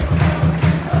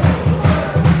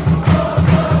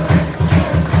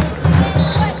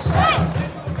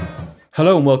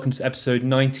Hello and welcome to episode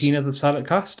 19 of the Salad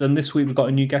Cast. And this week we've got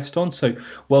a new guest on. So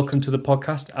welcome to the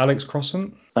podcast, Alex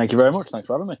Crossant. Thank you very much. Thanks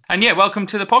for having me. And yeah, welcome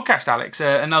to the podcast, Alex.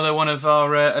 Another one of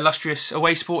our illustrious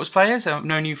away supporters players. I've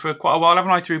known you for quite a while,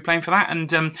 haven't I, through playing for that?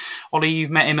 And Ollie,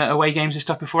 you've met him at away games and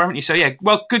stuff before, haven't you? So yeah,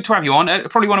 well, good to have you on.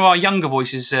 Probably one of our younger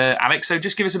voices, Alex. So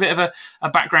just give us a bit of a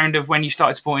background of when you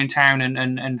started supporting town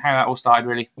and how that all started,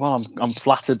 really. Well, I'm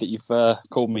flattered that you've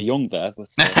called me young there.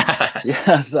 But,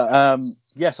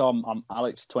 so I'm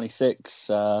Alex, 26.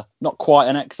 Not quite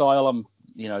an exile. I'm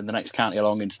in the next county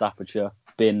along in Staffordshire.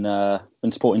 Been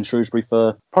supporting Shrewsbury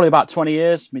for probably about 20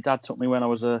 years. My dad took me when I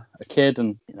was a kid,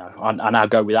 and I now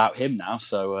go without him now.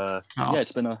 So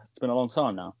it's been a long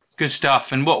time now. Good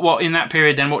stuff. And what in that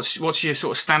period then? What's your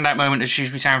sort of standout moment as a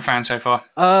Shrewsbury Town fan so far?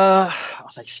 I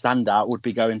say standout would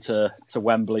be going to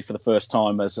Wembley for the first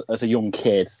time as a young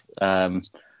kid. I think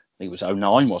it was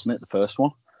 2009, wasn't it? The first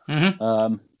one.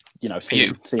 Mm-hmm.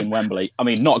 Seeing Wembley. I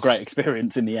mean, not a great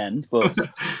experience in the end, but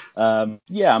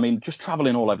just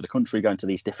travelling all over the country, going to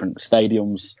these different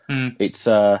stadiums. It's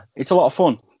a lot of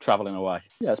fun travelling away.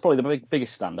 Yeah, it's probably the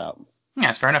biggest standout. Yeah,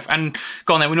 that's fair enough. And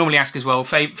go on then, we normally ask as well,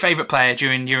 favourite player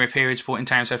during your period supporting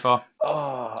town so far?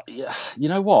 Oh, yeah. You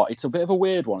know what? It's a bit of a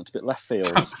weird one. It's a bit left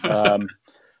field. I'm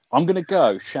going to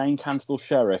go Shane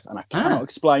Cansdell-Sheriff, and I cannot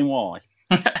explain why.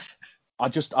 I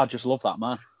just love that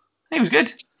man. He was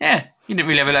good. Yeah. He didn't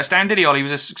really ever let us down, did he, Ollie? He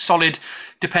was a solid,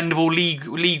 dependable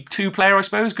League Two player, I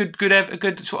suppose. Good sort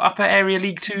of upper area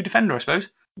League Two defender, I suppose.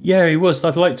 Yeah, he was.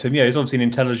 I'd liked him. Yeah, he's obviously an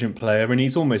intelligent player, and he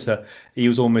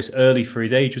was almost early for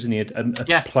his age, wasn't he?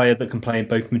 A player that can play in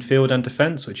both midfield and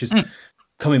defence, which is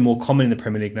becoming more common in the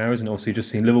Premier League now, isn't it? Obviously, just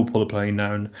seeing Liverpool are playing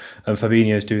now, and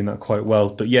Fabinho's doing that quite well.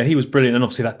 But yeah, he was brilliant, and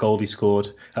obviously that goal he scored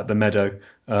at the Meadow,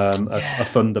 a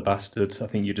thunder bastard, I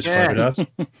think you described it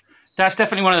as. That's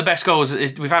definitely one of the best goals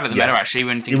we've had at the Meadow, actually.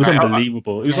 When you think it was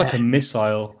unbelievable. It was like a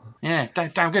missile. Yeah,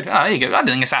 damn good. Oh, there you go. I don't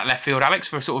think it's that left field, Alex,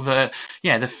 for sort of,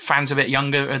 the fans a bit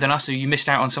younger than us, so you missed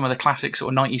out on some of the classic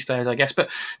sort of 90s players, I guess.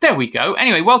 But there we go.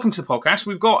 Anyway, welcome to the podcast.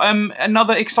 We've got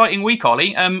another exciting week,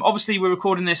 Ollie. Obviously, we're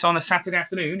recording this on a Saturday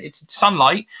afternoon. It's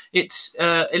sunlight. It's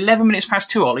 11 minutes past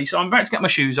 2, Ollie, so I'm about to get my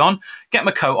shoes on, get my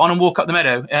coat on and walk up the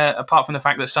Meadow, apart from the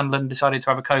fact that Sunderland decided to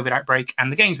have a COVID outbreak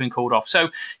and the game's been called off. So,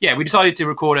 yeah, we decided to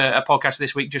record a podcast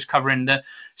this week just covering the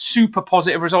super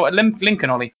positive result at Lincoln,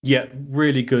 Ollie. Yeah,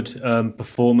 really good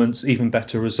performance, even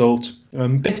better result.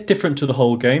 Bit different to the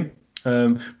whole game.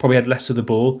 Probably had less of the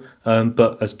ball,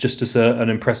 but as an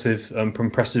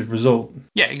impressive result.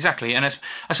 Yeah, exactly. And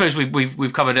I suppose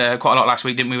we've covered quite a lot last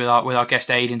week, didn't we, with our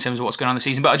guest Aid in terms of what's going on in the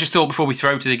season. But I just thought before we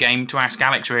throw to the game to ask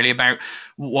Alex really about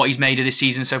what he's made of this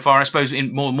season so far. I suppose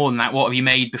more than that, what have you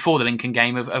made before the Lincoln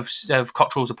game of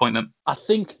Cottrell's appointment? I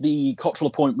think the Cottrell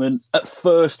appointment at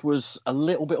first was a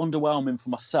little bit underwhelming for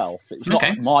myself. It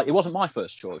was it wasn't my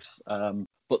first choice.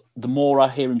 But the more I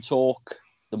hear him talk,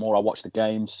 the more I watch the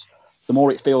games, the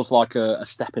more it feels like a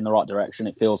step in the right direction.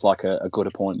 It feels like a good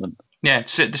appointment. Yeah,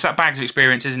 it's that bags of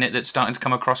experience, isn't it, that's starting to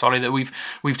come across, Ollie, that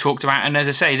we've talked about. And as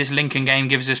I say, this Lincoln game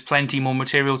gives us plenty more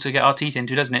material to get our teeth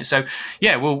into, doesn't it? So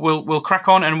yeah, we'll crack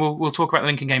on and we'll talk about the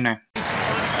Lincoln game now.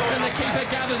 And the keeper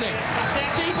gathers it. That's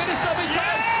it. Deep in the stoppage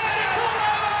time. And it's all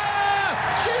over.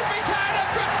 Shrewsbury Town are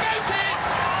promoted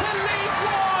to League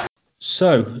One.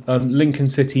 So Lincoln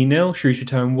City 0, Shrewsbury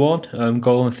Town 1.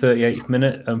 Goal in the 38th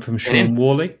minute from Sean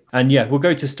Worley. And yeah, we'll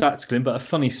go to stats, Glyn, but a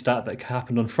funny stat that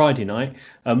happened on Friday night,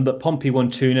 that Pompey won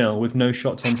 2-0 with no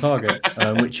shots on target,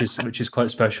 which is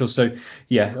quite special. So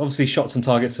yeah, obviously shots on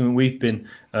target, something we've been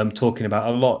talking about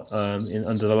a lot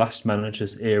under the last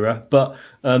manager's era. But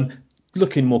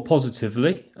looking more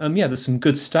positively, there's some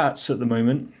good stats at the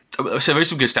moment. So there's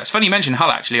some good stats. Funny you mentioned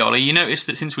Hull, actually, Ollie. You noticed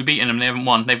that since we've beaten them, they haven't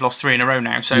won. They've lost 3 in a row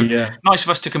now. So nice of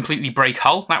us to completely break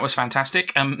Hull. That was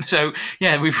fantastic. So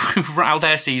yeah, we've rattled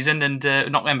their season and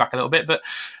knocked them back a little bit. But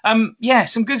some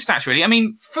good stats, really. I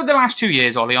mean, for the last 2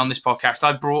 years, Ollie, on this podcast,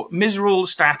 I've brought miserable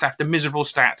stat after miserable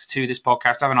stat to this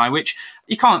podcast, haven't I? Which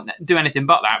you can't do anything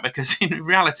but that, because in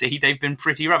reality, they've been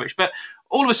pretty rubbish. But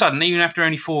all of a sudden, even after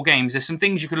only 4 games, there's some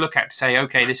things you could look at to say,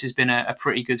 okay, this has been a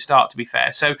pretty good start, to be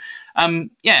fair. So,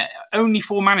 only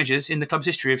 4 managers in the club's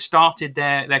history have started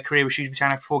their career with Shrewsbury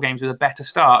Town after 4 games with a better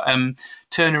start.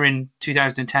 Turner in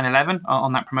 2010-11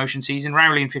 on that promotion season,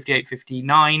 Rowley in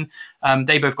 58-59.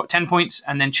 They both got 10 points.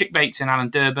 And then Chick Bates and Alan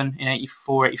Durban in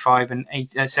 84-85 and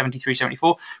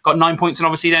 73-74 got 9 points. And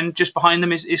obviously then just behind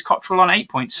them is Cottrell on 8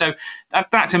 points. So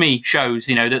that to me shows,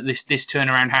 that this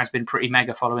turnaround has been pretty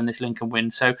mega following this Lincoln win.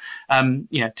 win. So,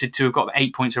 to have got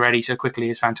 8 points already so quickly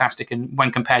is fantastic. And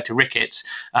when compared to Ricketts,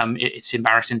 it's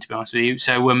embarrassing, to be honest with you.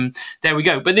 So there we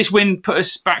go. But this win put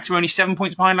us back to only 7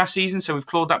 points behind last season. So we've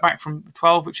clawed that back from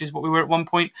 12, which is what we were at one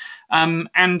point.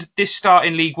 And this start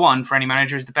in League One for any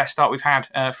manager is the best start we've had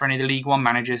for any of the League One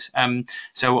managers.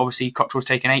 So obviously Cottrell's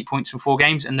taken 8 points from 4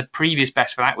 games, and the previous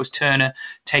best for that was Turner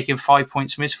taking 5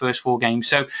 points from his first 4 games.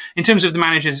 So in terms of the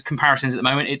managers' comparisons at the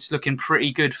moment, it's looking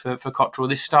pretty good for Cottrell.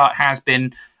 This start has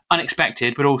been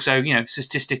unexpected, but also,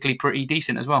 statistically pretty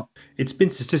decent as well. It's been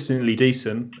statistically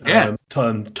decent. Yeah.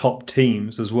 Top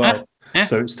teams as well. Yeah.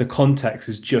 So the context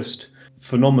is just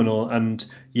phenomenal, and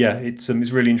it's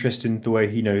really interesting the way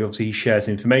obviously he shares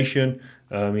information.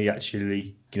 He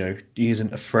actually he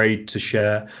isn't afraid to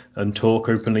share and talk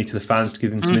openly to the fans to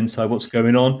give them some insight what's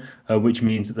going on, which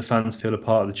means that the fans feel a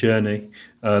part of the journey,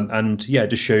 and it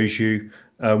just shows you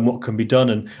what can be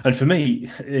done. And for me,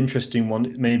 interesting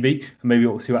one maybe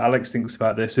we'll see what Alex thinks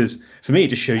about this, is for me it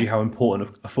just shows you how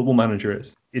important a football manager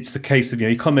is. It's the case of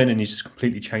you come in and you just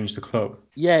completely change the club.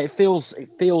 Yeah, it feels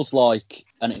like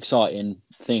an exciting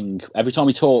thing. Every time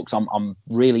he talks, I'm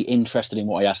really interested in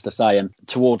what he has to say. And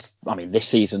this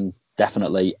season,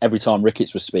 definitely, every time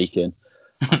Ricketts was speaking,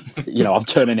 I'm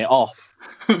turning it off.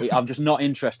 I'm just not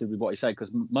interested with what he said,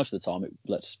 because most of the time,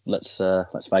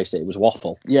 let's face it, it was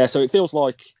waffle. Yeah, so it feels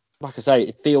like I say,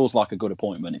 it feels like a good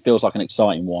appointment. It feels like an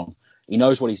exciting one. He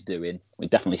knows what he's doing. It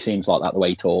definitely seems like that the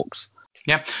way he talks.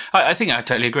 Yeah, I think I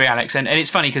totally agree, Alex. And it's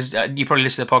funny because you probably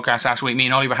listened to the podcast last week. Me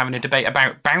and Ollie were having a debate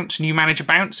about Bounce, new manager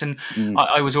Bounce. And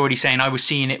I was already saying I was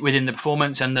seeing it within the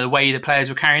performance and the way the players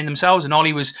were carrying themselves. And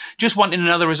Ollie was just wanting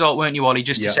another result, weren't you, Ollie?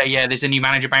 Just to say, there's a new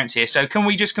manager Bounce here. So can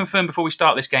we just confirm before we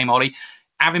start this game, Ollie,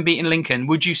 having beaten Lincoln,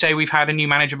 would you say we've had a new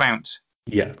manager Bounce?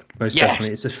 Yeah, most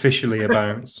definitely. It's officially a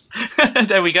bounce.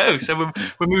 There we go. So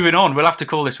we're moving on. We'll have to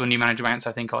call this one new manager bounce,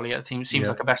 I think, Ollie. It seems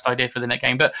like a best idea for the next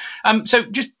game. But so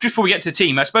just before we get to the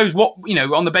team, I suppose what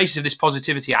on the basis of this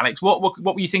positivity, Alex, what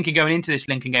were you thinking going into this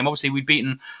Lincoln game? Obviously, we'd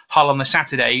beaten Hull on the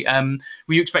Saturday.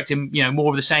 Were you expecting more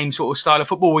of the same sort of style of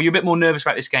football? Were you a bit more nervous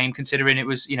about this game, considering it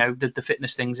was the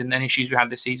fitness things and issues we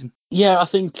had this season? Yeah, I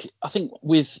think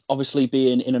with obviously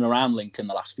being in and around Lincoln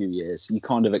the last few years, you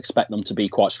kind of expect them to be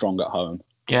quite strong at home.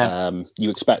 Yeah. You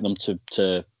expect them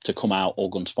to come out all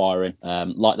guns firing,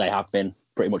 like they have been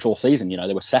pretty much all season.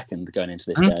 They were second going into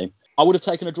this game. I would have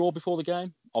taken a draw before the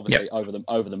game, obviously over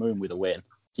the moon with a win.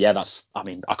 Yeah,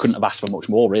 I couldn't have asked for much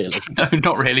more, really. No,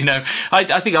 not really, no.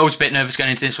 I think I was a bit nervous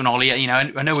going into this one, Ollie. I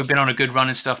know we've been on a good run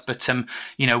and stuff, but,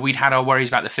 we'd had our worries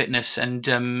about the fitness, and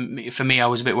for me, I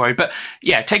was a bit worried. But,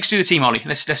 yeah, take us through the team, Ollie.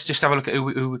 Let's just have a look at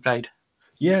who we played.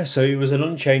 Yeah, so it was an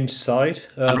unchanged side.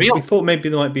 We thought maybe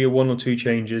there might be 1 or 2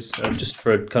 changes just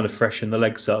for kind of freshen the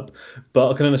legs up. But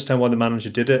I can understand why the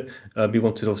manager did it. He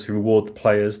wanted to obviously reward the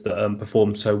players that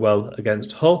performed so well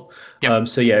against Hull. Yep.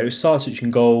 It was Sarsic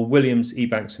in goal, Williams,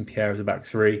 Ebanks and Pierre as the back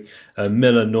 3,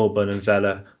 Miller, Norburn and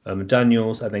Vela,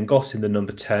 Daniels, and then Goss in the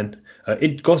number 10.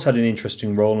 Goss had an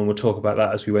interesting role, and we'll talk about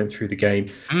that as we went through the game.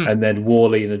 And then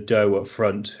Worley and Ado up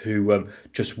front, who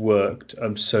just worked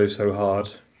so hard.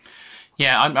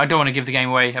 Yeah, I don't want to give the game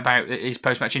away about his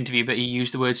post-match interview, but he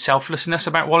used the word selflessness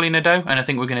about Wally and Ado, and I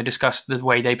think we're going to discuss the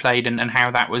way they played and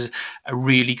how that was a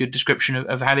really good description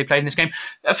of how they played in this game.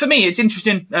 For me, it's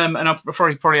interesting, and I'll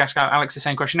probably ask Alex the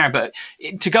same question now, but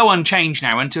to go unchanged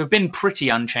now and to have been pretty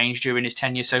unchanged during his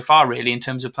tenure so far, really, in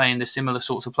terms of playing the similar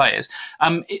sorts of players,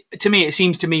 it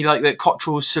seems to me like that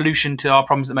Cottrell's solution to our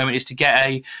problems at the moment is to get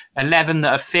a 11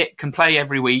 that are fit, can play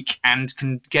every week, and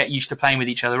can get used to playing with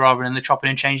each other rather than the chopping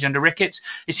and changing under Ricketts.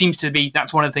 It seems to be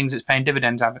that's one of the things that's paying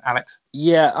dividends, Alex.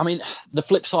 Yeah, I mean, the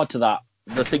flip side to that,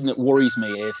 the thing that worries me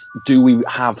is, do we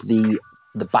have the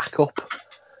backup?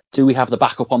 Do we have the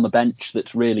backup on the bench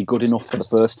that's really good enough for the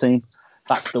first team?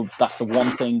 That's the one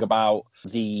thing about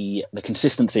the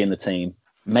consistency in the team.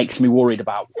 Makes me worried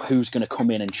about who's going to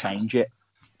come in and change it.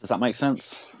 Does that make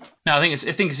sense? No, I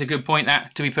think it's a good point.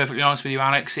 That, to be perfectly honest with you,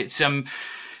 Alex, it's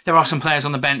there are some players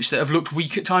on the bench that have looked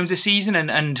weak at times this season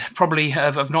and probably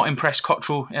have not impressed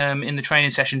Cottrell in the training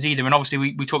sessions either. And obviously,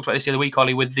 we talked about this the other week,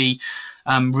 Ollie, with the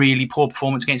really poor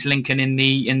performance against Lincoln in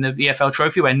the EFL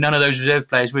Trophy, where none of those reserve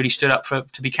players really stood up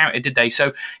to be counted, did they?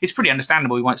 So it's pretty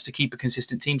understandable he wants to keep a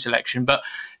consistent team selection. But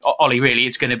Ollie, really,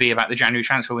 it's going to be about the January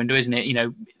transfer window, isn't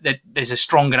it? There's a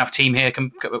strong enough team here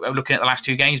looking at the last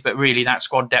 2 games, but really that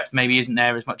squad depth maybe isn't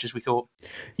there as much as we thought.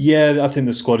 Yeah, I think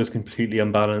the squad is completely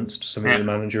unbalanced, something the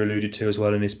manager alluded to as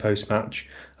well in his post-match.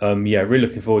 Really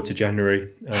looking forward to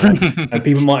January. And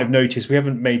people might have noticed we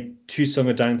haven't made too sung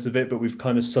a dance of it, but we've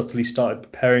kind of subtly started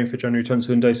preparing for January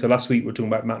transfer window. So last week we were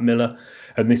talking about Matt Miller,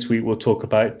 and this week we'll talk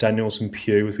about Daniels and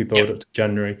Pugh as we build up to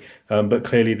January. But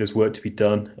clearly there's work to be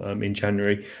done in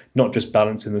January, not just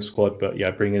balancing the squad, but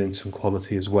bringing in some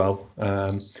quality as well.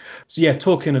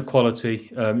 Talking of quality,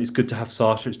 it's good to have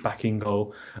Sarkic back in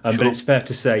goal, but it's fair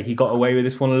to say he got away with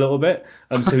this one a little bit.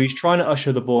 So he's trying to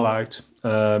usher the ball out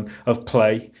of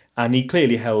play, and he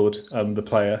clearly held the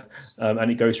player,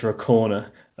 and it goes for a corner.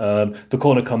 The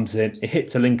corner comes in, it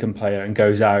hits a Lincoln player and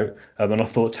goes out. And I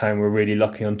thought Town were really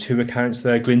lucky on two accounts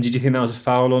there. Glyn, did you think that was a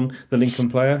foul on the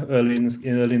Lincoln player early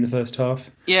in the first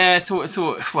half? Yeah, I thought.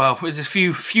 Well, there's a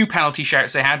few penalty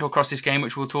shouts they had across this game,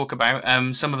 which we'll talk about.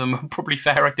 Some of them are probably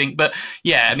fair, I think. But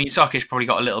yeah, I mean, Sarkic probably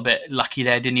got a little bit lucky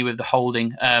there, didn't he, with the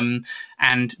holding?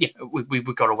 And yeah, we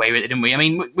got away with it, didn't we? I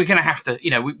mean, we're going to have to.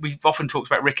 We've often talked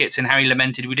about Ricketts and how he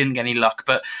lamented we didn't get any luck.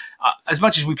 But as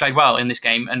much as we played well in this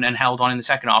game and held on in the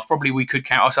second half, probably we could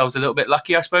count ourselves a little bit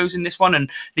lucky, I suppose, in this one. And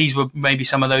these were maybe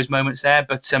some of those moments there.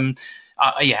 But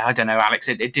I don't know, Alex.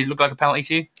 It did look like a penalty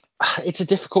to you. It's a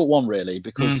difficult one, really,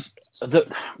 because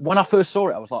when I first saw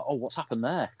it, I was like, "Oh, what's happened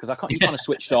there?" Because you kind of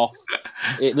switched off.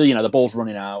 The ball's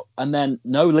running out, and then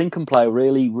no Lincoln player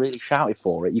really shouted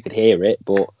for it. You could hear it,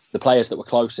 but the players that were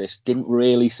closest didn't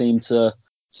really seem to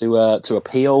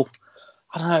appeal.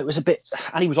 I don't know. It was a bit,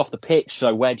 and he was off the pitch.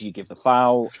 So where do you give the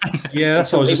foul? Yeah,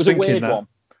 that's what I was just thinking. It was a weird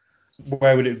one.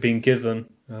 Where would it have been given?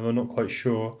 I'm not quite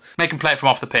sure. Make them play it from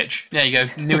off the pitch. There you go.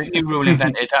 New rule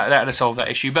invented. That would have solved that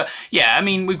issue. But yeah, I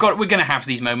mean, we're going to have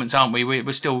these moments, aren't we?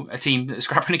 We're still a team that's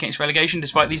scrapping against relegation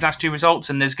despite these last two results.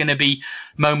 And there's going to be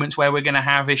moments where we're going to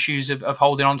have issues of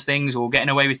holding on to things or getting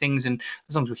away with things. And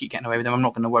as long as we keep getting away with them, I'm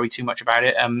not going to worry too much about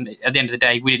it. At the end of the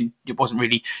day, it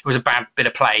was a bad bit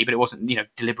of play, but it wasn't,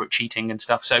 deliberate cheating and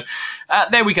stuff. So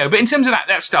there we go. But in terms of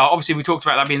that start, obviously we talked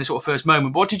about that being the sort of first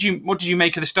moment. But what did you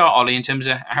make of the start, Ollie, in terms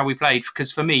of how we played?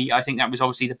 Because for me, I think that was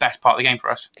obviously the best part of the game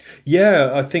for us. Yeah,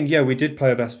 I think we did play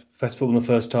our best football in the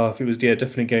first half. It was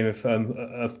definitely a game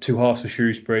of two halves for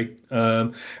Shrewsbury,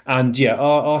 and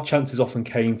our chances often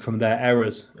came from their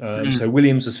errors. So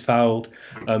Williams was fouled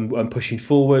and pushing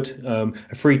forward.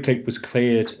 A free kick was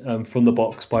cleared from the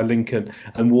box by Lincoln,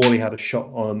 and Worley had a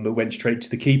shot that went straight to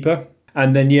the keeper.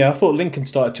 And then, I thought Lincoln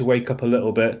started to wake up a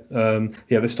little bit.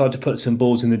 They started to put some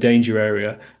balls in the danger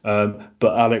area.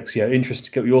 But Alex, interested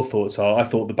to get what your thoughts are. I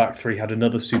thought the back three had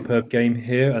another superb game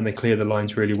here, and they clear the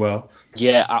lines really well.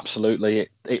 Yeah, absolutely.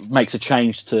 It makes a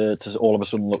change to all of a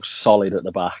sudden look solid at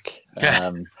the back.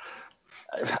 Yeah.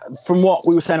 From what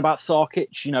we were saying about Sarkic,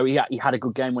 he had a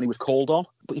good game when he was called on,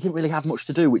 but he didn't really have much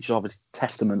to do, which is obviously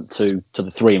testament to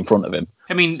the three in front of him.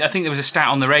 I mean, I think there was a stat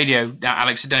on the radio,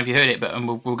 Alex, I don't know if you heard it, but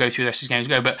we'll go through the rest of the games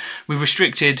but we've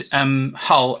restricted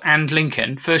Hull and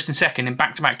Lincoln, first and second, in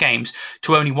back-to-back games,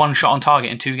 to only one shot on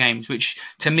target in two games, which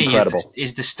to me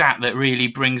is the stat that really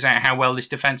brings out how well this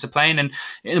defence are playing. And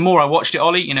the more I watched it,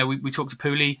 Ollie, we talked to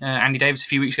Pooley, Andy Davis a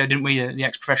few weeks ago, didn't we, the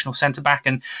ex-professional centre-back,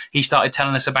 and he started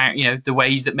telling us about, the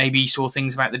ways that maybe he saw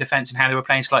things about the defence and how they were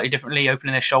playing slightly differently,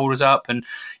 opening their shoulders up, and,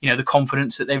 the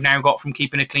confidence that they've now got from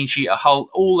keeping a clean sheet at Hull,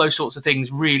 all those sorts of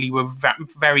things really were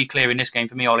very clear in this game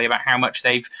for me, Ollie, about how much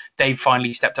they've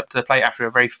finally stepped up to the plate after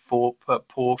a very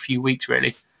poor few weeks,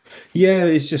 really. Yeah,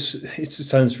 it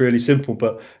sounds really simple,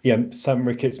 but Sam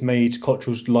Ricketts made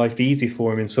Cottrell's life easy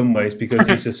for him in some ways because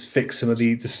he's just fixed some of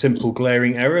the simple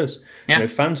glaring errors. Yeah.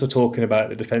 Fans were talking about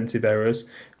the defensive errors.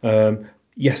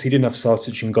 Yes, he didn't have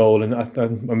Sarkic in goal, and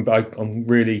I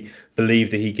really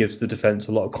believe that he gives the defence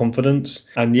a lot of confidence.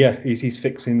 And he's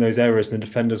fixing those errors, and the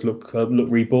defenders look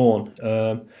reborn.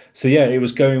 It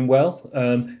was going well,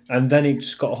 and then it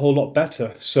just got a whole lot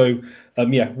better. So.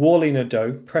 Worley and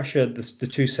Ado pressured the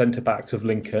two centre-backs of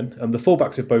Lincoln. The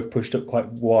full-backs have both pushed up quite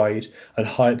wide and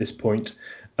high at this point.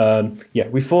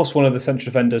 We forced one of the central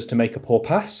defenders to make a poor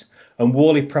pass, and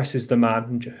Worley presses the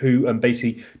man who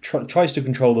basically tries to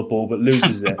control the ball but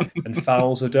loses it and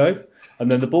fouls Ado.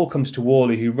 And then the ball comes to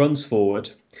Worley, who runs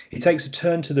forward. He takes a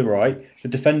turn to the right. The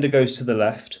defender goes to the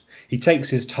left. He takes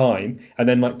his time, and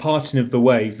then, like parting of the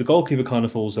wave, the goalkeeper kind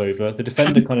of falls over, the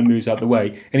defender kind of moves out the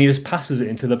way, and he just passes it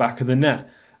into the back of the net.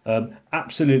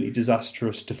 Absolutely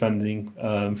disastrous defending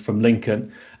from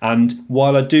Lincoln. And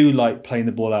while I do like playing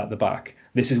the ball out the back,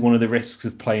 this is one of the risks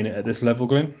of playing it at this level,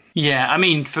 Glyn. Yeah, I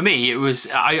mean, for me, it was.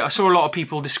 I saw a lot of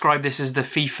people describe this as the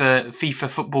FIFA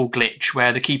football glitch,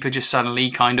 where the keeper just suddenly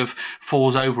kind of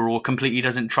falls over or completely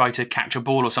doesn't try to catch a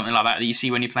ball or something like that you see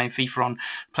when you're playing FIFA on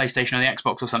PlayStation or the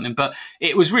Xbox or something. But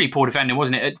it was really poor defending,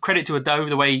 wasn't it? Credit to Ado,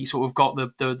 the way he sort of got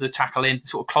the tackle in,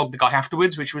 sort of clogged the guy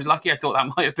afterwards, which was lucky. I thought that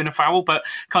might have been a foul, but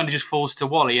kind of just falls to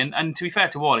Wally. And to be fair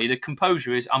to Wally, the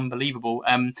composure is unbelievable.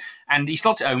 And he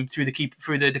slots it home through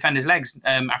the defender's legs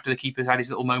after the keeper's had his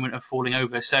little moment of falling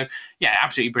over. So yeah,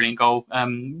 absolutely brilliant goal.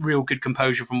 Real good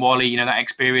composure from Wally. You know, that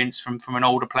experience from an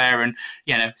older player, and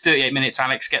 38 minutes.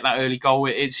 Alex get that early goal.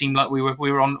 It seemed like we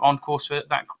were on course for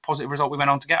that positive result we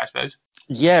went on to get, I suppose.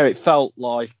 Yeah, it felt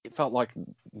like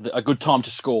a good time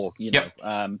to score.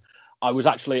 I was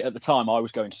actually at the time I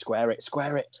was going square it,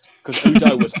 because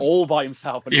Udo was all by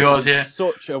himself, and it was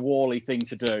such a Wally thing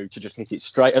to do, to just hit it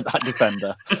straight at that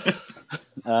defender.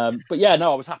 But yeah,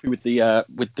 no, I was happy with the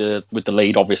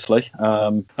lead, obviously.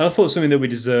 And I thought something that we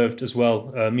deserved as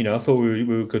well. I thought we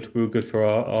were good. We were good for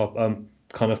our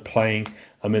kind of playing.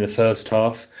 In the first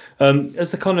half,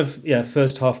 as the kind of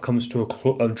first half comes to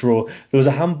a draw, there was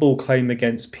a handball claim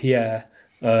against Pierre.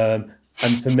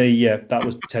 And for me, that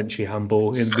was potentially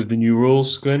handball with the new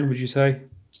rules. Glenn, would you say?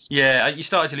 Yeah, you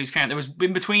started to lose count. There was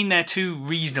in between their two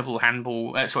reasonable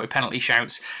penalty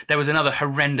shouts. There was another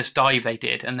horrendous dive they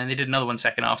did, and then they did another one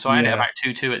second half. So I ended up about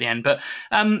 2-2 at the end. But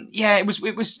it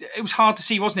was hard to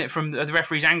see, wasn't it, from the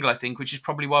referee's angle? I think, which is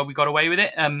probably why we got away with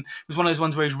it. It was one of those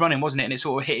ones where he was running, wasn't it, and it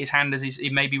sort of hit his hand as he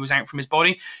maybe was out from his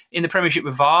body. In the Premiership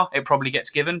with VAR, it probably gets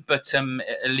given, but at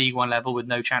a League One level with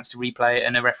no chance to replay it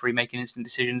and a referee making instant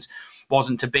decisions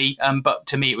wasn't to be. But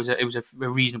to me, it was a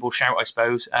reasonable shout, I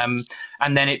suppose. And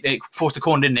then it forced a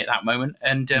corner, didn't it, that moment?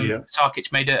 And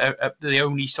Sarkic made the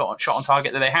only shot on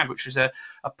target that they had, which was a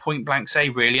point blank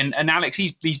save, really. And Alex,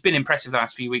 he's been impressive the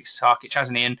last few weeks, Sarkic,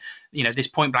 hasn't he? And this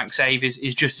point blank save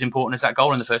is just as important as that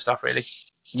goal in the first half, really.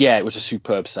 Yeah, it was a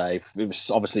superb save. It was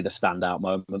obviously the standout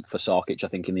moment for Sarkic, I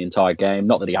think, in the entire game.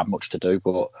 Not that he had much to do,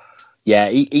 but yeah,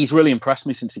 he's really impressed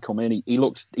me since he come in.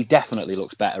 He definitely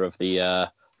looks better of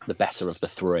the better of the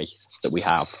three that we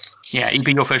have. Yeah, he'd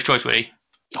be your first choice, would he?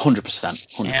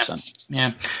 100%.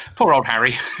 Yeah. Poor old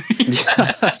Harry.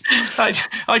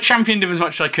 I championed him as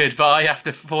much as I could, but I have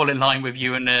to fall in line with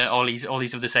you and Ollie's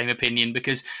of the same opinion,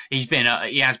 because he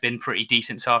has been pretty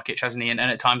decent, Sarkic, hasn't he? And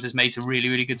at times has made some really,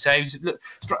 really good saves. Look,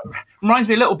 reminds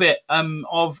me a little bit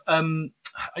of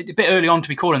a bit early on to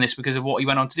be calling this because of what he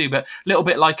went on to do, but a little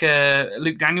bit like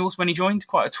Luke Daniels when he joined,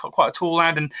 quite a tall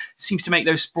lad, and seems to make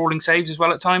those sprawling saves as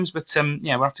well at times. But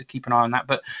we'll have to keep an eye on that.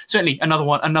 But certainly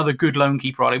another good lone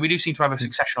keeper, Ollie. We do seem to have a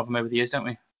succession of them over the years, don't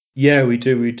we? Yeah, we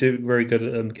do. We do very good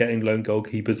at getting lone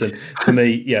goalkeepers, and for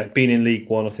me, being in League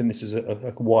One, I think this is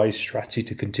a wise strategy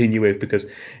to continue with, because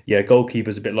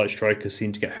goalkeepers, a bit like strikers,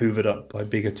 seem to get hoovered up by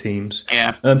bigger teams.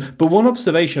 Yeah. But one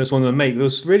observation I just wanted to make that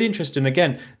was really interesting.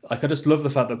 Again, I just love the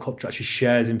fact that Kopch actually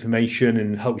shares information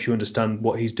and helps you understand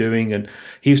what he's doing. And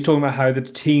he was talking about how the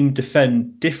team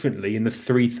defend differently in the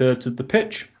 3/3 of the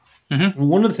pitch. Mm-hmm. And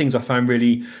one of the things I found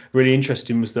really, really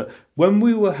interesting was that when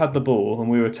we had the ball and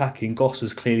we were attacking, Goss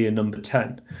was clearly a number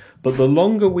 10. But the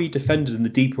longer we defended and the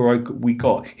deeper we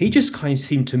got, he just kind of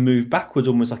seemed to move backwards,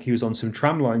 almost like he was on some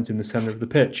tram lines in the centre of the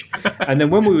pitch. And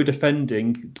then when we were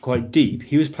defending quite deep,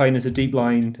 he was playing as a deep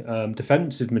line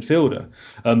defensive midfielder,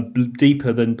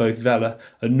 deeper than both Vela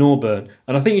and Norburn.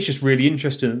 And I think it's just really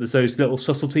interesting that there's those little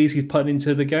subtleties he's putting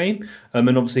into the game.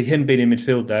 And obviously him being in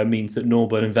midfield there means that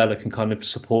Norburn and Vela can kind of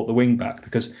support the wing back,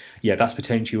 because that's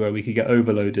potentially where we could get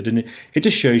overloaded. And it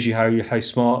just shows you how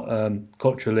smart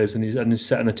Cottrell is, and is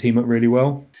setting the team up really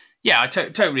well. Yeah, I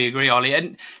totally agree, Ollie.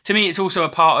 And to me, it's also a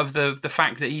part of the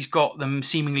fact that he's got them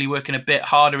seemingly working a bit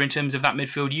harder in terms of that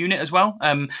midfield unit as well.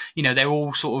 They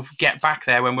all sort of get back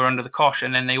there when we're under the cosh,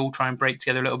 and then they all try and break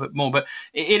together a little bit more. But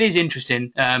it is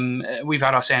interesting. We've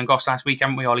had our say on Goss last week,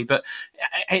 haven't we, Ollie? But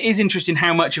it is interesting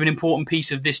how much of an important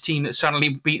piece of this team that's suddenly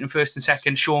beaten first and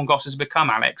second Sean Goss has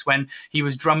become, Alex, when he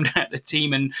was drummed out the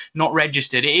team and not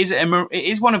registered. It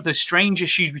is one of the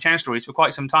strangest Shrewsbury Town stories for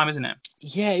quite some time, isn't it?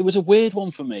 Yeah, it was a weird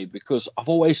one for me, because I've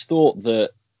always thought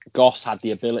that Goss had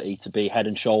the ability to be head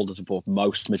and shoulders above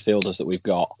most midfielders that we've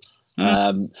got.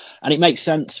 And it makes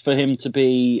sense for him to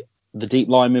be the deep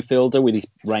line midfielder with his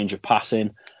range of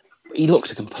passing. He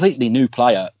looks a completely new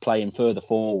player playing further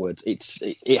forward.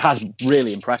 It has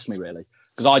really impressed me, really,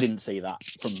 because I didn't see that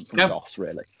from Goss,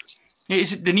 really.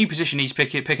 It's the new position he's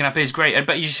picking up is great.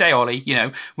 But as you say, Ollie,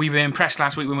 we were impressed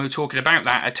last week when we were talking about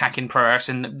that attacking prowess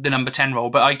and the number 10 role.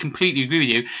 But I completely agree with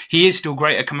you. He is still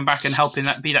great at coming back and helping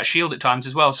be that shield at times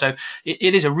as well. So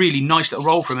it is a really nice little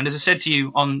role for him. And as I said to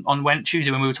you on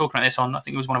Tuesday when we were talking about this I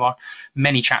think it was one of our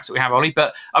many chats that we have, Ollie.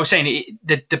 But I was saying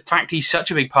the fact he's such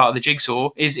a big part of the jigsaw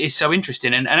is so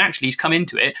interesting. And actually he's come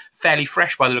into it fairly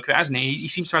fresh by the look of it, hasn't he? He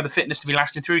seems to have the fitness to be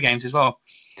lasting through games as well.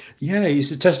 Yeah,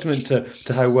 it's a testament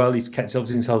to how well he's kept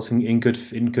himself in good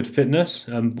fitness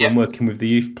when working with the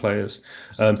youth players.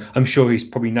 I'm sure he's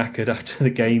probably knackered after the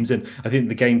games, and I think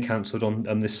the game cancelled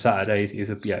on this Saturday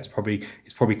it's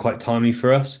probably quite timely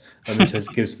for us. It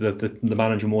gives the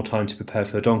manager more time to prepare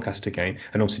for the Doncaster game,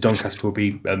 and obviously Doncaster will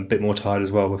be a bit more tired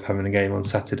as well with having a game on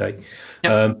Saturday.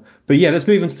 Yep. But yeah, let's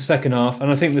move on to the second half,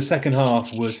 and I think the second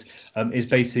half is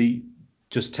basically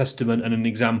just testament and an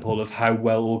example of how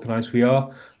well organised we are.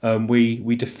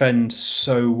 We defend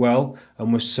so well,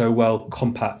 and we're so well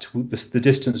compact. The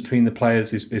distance between the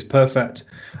players is perfect,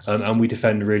 and we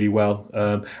defend really well.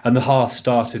 And the half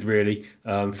started really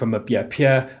from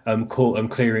Pierre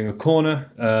clearing a corner.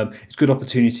 It's a good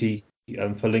opportunity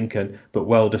for Lincoln, but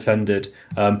well defended.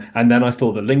 And then I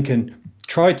thought that Lincoln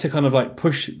tried to kind of like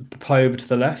push the play over to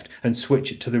the left and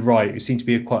switch it to the right. It seemed to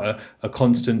be quite a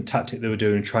constant tactic they were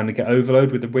doing, trying to get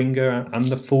overload with the winger and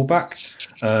the fullback.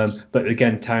 But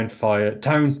again, Town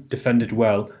defended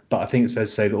well, but I think it's fair to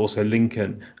say that also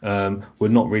Lincoln were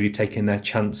not really taking their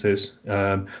chances.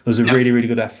 There was a really, really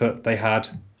good effort they had.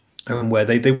 Where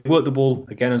they worked the ball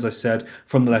again, as I said,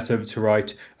 from the left over to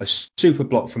right, a super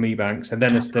block from Ebanks, and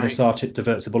then Sartic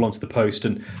diverts the ball onto the post,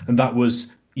 and that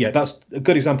was that's a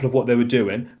good example of what they were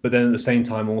doing. But then at the same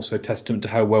time, also testament to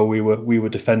how well we were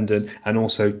defending, and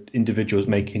also individuals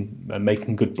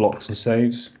making good blocks and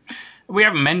saves. We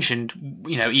haven't mentioned,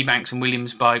 Ebanks and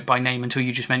Williams by name until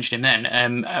you just mentioned him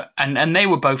then. And they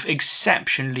were both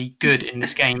exceptionally good in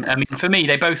this game. I mean, for me,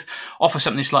 they both offer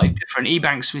something slightly different.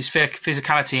 Ebanks with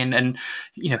physicality and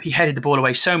he headed the ball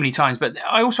away so many times. But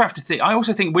I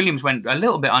also think Williams went a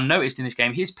little bit unnoticed in this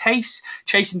game. His pace,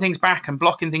 chasing things back and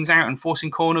blocking things out and forcing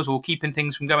corners or keeping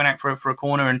things from going out for a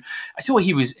corner. And I thought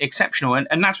he was exceptional.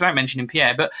 And that's without mentioning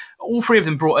Pierre. But all three of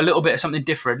them brought a little bit of something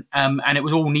different. And it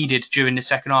was all needed during the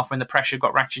second half when the pressure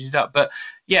got ratcheted up. But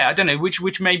yeah, I don't know which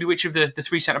of the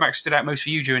three centre backs stood out most for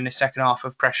you during this second half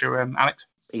of pressure, Alex.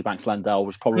 Ebanks Landell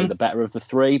was probably the better of the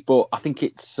three, but I think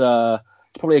it's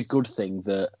probably a good thing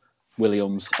that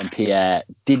Williams and Pierre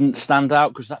didn't stand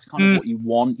out, because that's kind of what you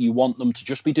want. You want them to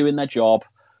just be doing their job,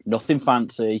 nothing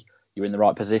fancy. You're in the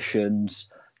right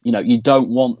positions. You don't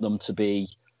want them to be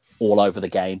all over the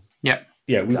game. Yeah.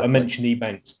 Yeah, exactly. I mentioned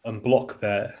Ebanks and block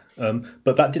there,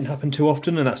 but that didn't happen too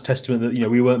often, and that's testament that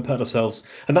we weren't putting ourselves,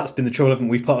 and that's been the trouble, haven't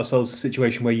we? We've put ourselves in a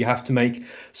situation where you have to make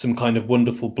some kind of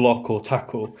wonderful block or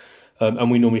tackle,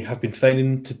 and we normally have been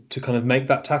failing to kind of make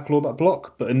that tackle or that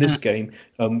block. But in this game,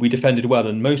 we defended well,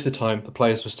 and most of the time the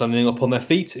players were standing up on their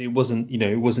feet. It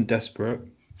wasn't desperate.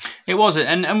 It wasn't,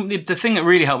 and the thing that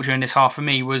really helped during this half for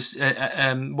me was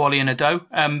Wally and Ado,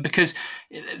 because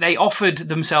they offered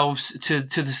themselves to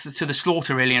the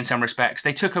slaughter really in some respects.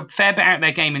 They took a fair bit out of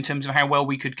their game in terms of how well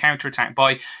we could counterattack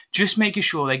by just making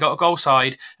sure they got a goal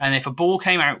side, and if a ball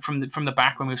came out from the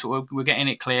back when we were getting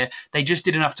it clear, they just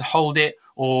did enough to hold it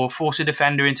or force a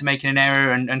defender into making an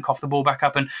error and cough the ball back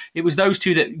up. And it was those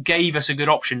two that gave us a good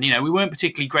option. We weren't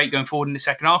particularly great going forward in the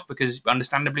second half because,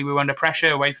 understandably, we were under pressure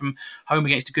away from home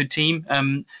against a good team.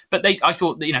 But I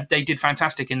thought that they did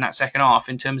fantastic in that second half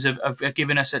in terms of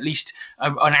giving us at least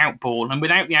an out ball. And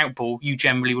without the out ball, you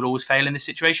generally would always fail in this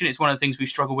situation. It's one of the things we've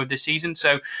struggled with this season.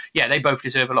 So yeah, they both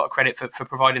deserve a lot of credit for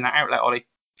providing that outlet, Ollie.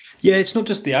 Yeah, it's not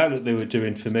just the outlet they were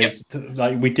doing for me. Yep.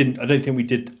 I don't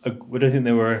think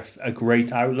they were a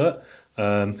great outlet.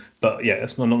 But yeah,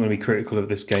 I'm not going to be critical of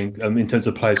this game in terms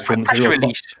of players' performance.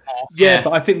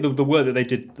 But I think the work that they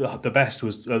did the best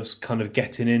was kind of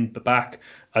getting in the back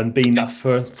and being that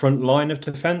first front line of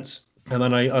defence. And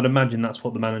then I'd imagine that's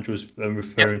what the manager was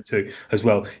referring to as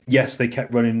well. Yes, they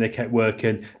kept running, they kept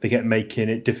working, they kept making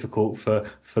it difficult for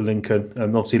Lincoln.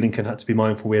 Obviously, Lincoln had to be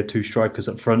mindful we had two strikers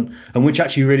up front, and which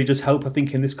actually really does help, I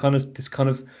think, in this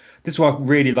is why I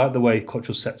really like the way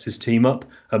Cotterill sets his team up.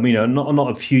 I'm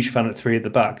not a huge fan of three at the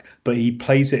back, but he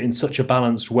plays it in such a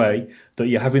balanced way that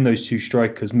having those two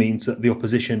strikers means that the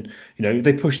opposition,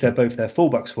 they push both their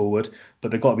fullbacks forward, but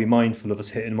they've got to be mindful of us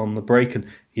hitting them on the break. And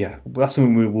that's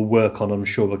something we will work on. I'm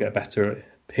sure we'll get better at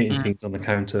hitting teams on the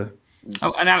counter.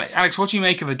 Oh, and Alex, what do you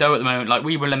make of Ado at the moment? Like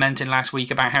we were lamenting last week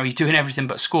about how he's doing everything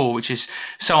but score, which is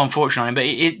so unfortunate on him. But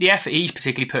the effort he's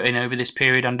particularly put in over this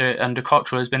period under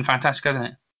Cotterill has been fantastic, hasn't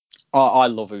it? I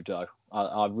love Udo.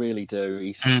 I really do.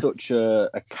 He's such a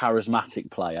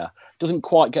charismatic player. Doesn't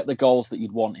quite get the goals that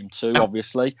you'd want him to,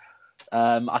 obviously.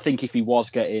 I think if he was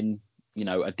getting,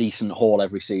 a decent haul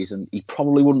every season, he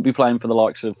probably wouldn't be playing for the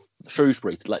likes of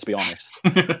Shrewsbury, let's be honest.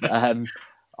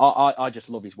 I just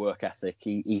love his work ethic.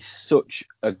 He's such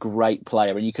a great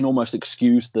player, and you can almost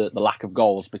excuse the lack of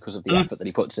goals because of the effort that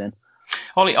he puts in.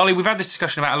 Ollie, we've had this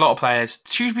discussion about a lot of players.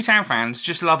 Shrewsbury Town fans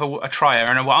just love a trier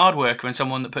and a hard worker and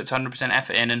someone that puts 100%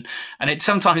 effort in. And it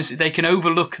sometimes they can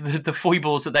overlook the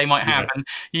foibles that they might have. And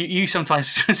you sometimes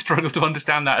struggle to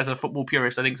understand that as a football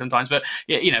purist, I think, sometimes. But,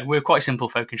 we're quite simple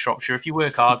folk in Shropshire. If you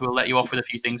work hard, we'll let you off with a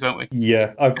few things, won't we?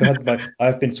 Yeah,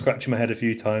 I've been scratching my head a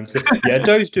few times. Yeah,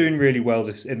 Doe's doing really well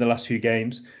in the last few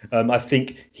games. I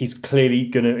think he's clearly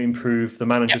going to improve. The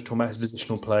manager's talking about his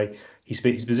positional play. His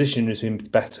position has been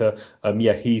better.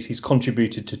 He's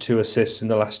contributed to 2 assists in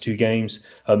the last 2 games.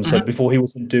 So before he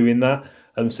wasn't doing that.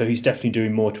 So he's definitely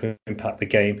doing more to impact the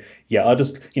game. Yeah, I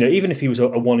just, even if he was a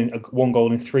one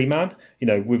goal in 3 man,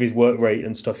 with his work rate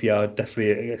and stuff, yeah, I'd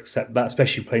definitely accept that,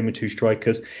 especially playing with 2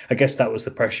 strikers. I guess that was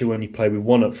the pressure when you play with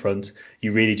 1 up front.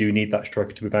 You really do need that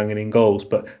striker to be banging in goals,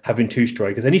 but having 2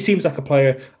 strikers, and he seems like a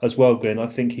player as well, Glenn. I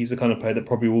think he's the kind of player that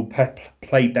probably will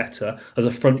play better as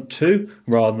a front 2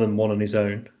 rather than 1 on his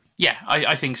own. Yeah,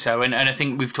 I think so. And I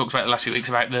think we've talked about the last few weeks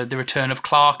about the return of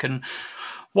Clark and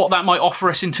what that might offer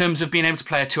us in terms of being able to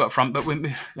play a 2 up front. But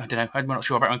I don't know. I'm not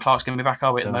sure about when Clark's going to be back,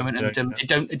 are we, at the moment? And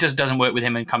it doesn't work with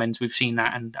him in Cummins. We've seen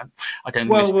that, and I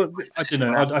don't. I don't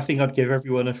know. I think I'd give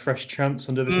everyone a fresh chance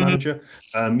under this manager.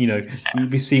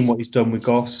 We've seen what he's done with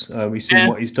Goss. We've seen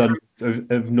what he's done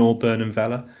of Norburn and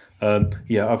Vela.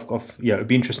 It'd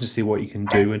be interesting to see what you can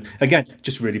do. And again,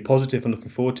 just really positive and looking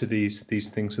forward to these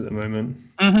things at the moment.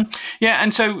 Yeah,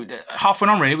 and so half went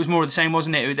on, really. It was more of the same,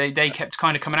 wasn't it? They kept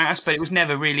kind of coming at us, but it was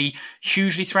never really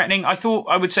hugely threatening.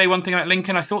 I would say one thing about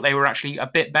Lincoln, I thought they were actually a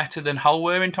bit better than Hull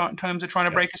were in terms of trying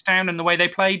to break us down and the way they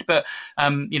played, but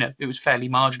it was fairly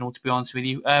marginal, to be honest with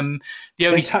you. They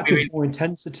attacked with more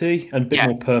intensity and a bit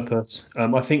more purpose.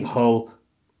 I think Hull,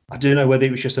 I don't know whether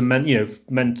it was just the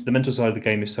mental side of the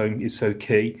game is so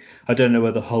key. I don't know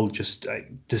whether Hull just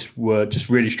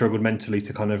really struggled mentally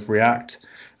to kind of react.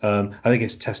 I think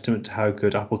it's a testament to how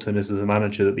good Appleton is as a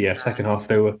manager that second half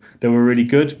they were really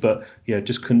good, but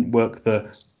just couldn't work I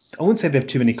wouldn't say they have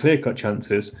too many clear-cut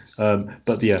chances,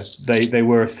 but they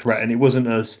were a threat, and it wasn't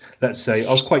as, let's say,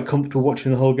 I was quite comfortable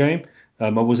watching the whole game. I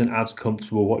wasn't as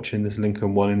comfortable watching this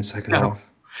Lincoln one in the second half.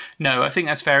 No, I think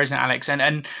that's fair, isn't it, Alex?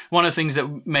 And one of the things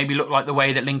that maybe looked like the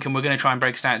way that Lincoln were going to try and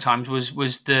break us down at times was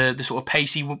the sort of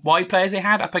pacey wide players they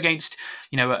had up against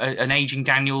an aging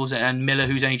Daniels and Miller,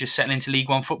 who's only just settling into League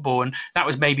One football, and that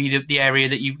was maybe the area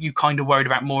that you kind of worried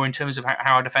about more in terms of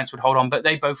how our defence would hold on. But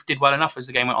they both did well enough as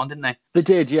the game went on, didn't they? They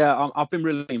did, yeah. I've been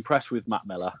really impressed with Matt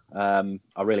Miller.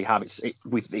 I really have.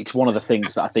 It's one of the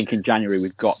things that I think in January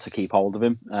we've got to keep hold of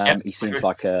him. He seems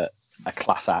like a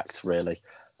class act, really.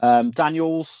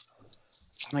 Daniels,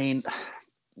 I mean,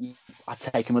 I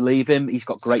take him or leave him. He's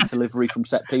got great delivery from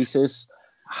set pieces.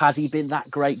 Has he been that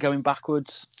great going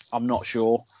backwards? I'm not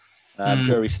sure.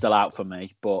 Jury's still out for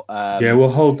me, but we'll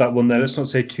hold that one there. Let's not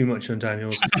say too much on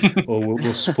Daniels, or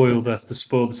we'll spoil the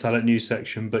salad news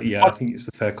section. But I think it's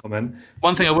a fair comment.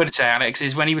 One thing I would say, Alex,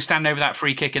 is when he was standing over that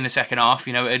free kick in the second half,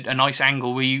 a nice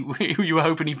angle. You were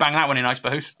hoping he'd bang that one in, I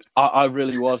suppose. I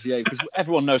really was, yeah, because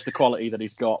everyone knows the quality that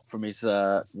he's got from his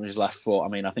left foot. I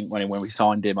mean, I think when we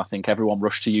signed him, I think everyone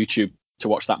rushed to YouTube to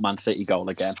watch that Man City goal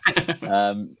again.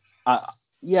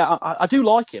 I do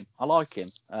like him. I like him.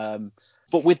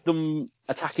 But with them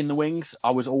attacking the wings,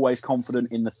 I was always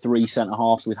confident in the 3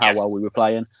 centre-halves with how well we were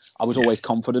playing. I was always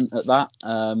confident at that.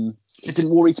 It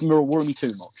didn't worry me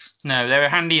too much. No, they're a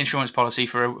handy insurance policy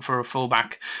for a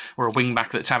fullback or a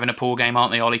wing-back that's having a poor game,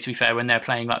 aren't they, Ollie, to be fair, when they're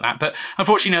playing like that. But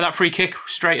unfortunately, that free kick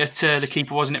straight at the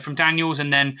keeper, wasn't it, from Daniels?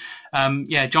 And then,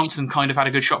 Johnson kind of had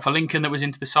a good shot for Lincoln that was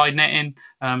into the side netting,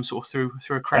 sort of through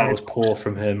a crowd. That was poor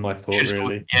from him, I thought,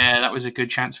 really. Yeah, that was a good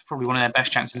chance, probably one of their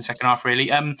best chances in the second half, really.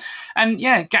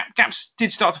 Gaps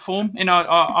did start to form in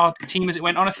our team as it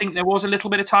went on. I think there was a little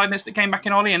bit of tiredness that came back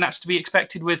in Ollie, and that's to be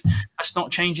expected with us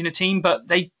not changing a team, but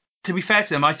to be fair to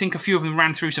them, I think a few of them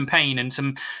ran through some pain and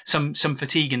some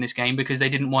fatigue in this game because they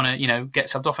didn't want to, get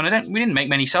subbed off. And we didn't make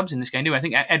many subs in this game, do we? I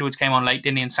think Edwards came on late,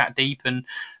 didn't he, and sat deep. And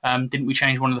didn't we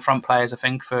change one of the front players, I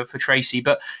think, for Tracy?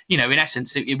 But, in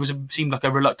essence, it seemed like a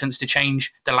reluctance to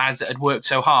change the lads that had worked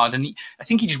so hard. And I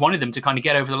think he just wanted them to kind of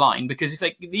get over the line because if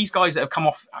these guys that have come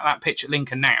off that pitch at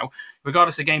Lincoln now,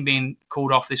 regardless of the game being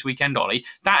called off this weekend, Ollie,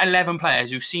 that 11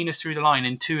 players who've seen us through the line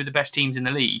in 2 of the best teams in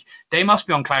the league, they must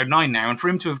be on cloud 9 now. And for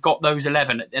him to have got got those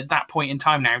 11 at that point in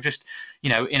time now, just,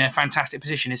 in a fantastic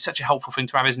position, is such a helpful thing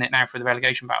to have, isn't it, now for the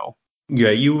relegation battle?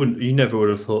 Yeah, you never would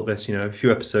have thought this. A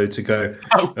few episodes ago,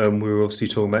 we were obviously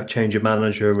talking about change of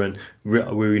manager, and we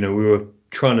were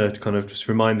trying to kind of just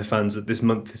remind the fans that this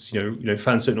month is,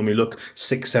 fans don't normally look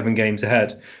 6-7 games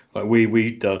ahead like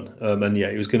we done, and yeah,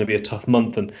 it was going to be a tough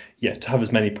month, and yeah, to have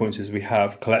as many points as we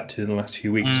have collected in the last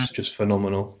few weeks is just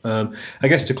phenomenal. I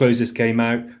guess to close this game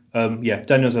out.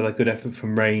 Daniels had a good effort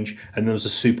from range, and there was a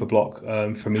super block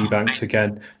from Ebanks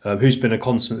again, who's been a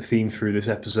constant theme through this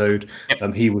episode.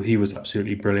 Yep. He was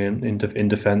absolutely brilliant in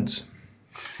defence.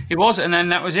 It was, and then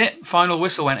that was it. Final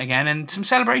whistle went again, and some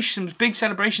celebrations, big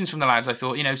celebrations from the lads. I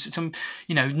thought,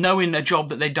 knowing a job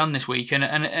that they'd done this week, and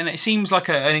it seems like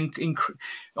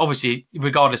obviously,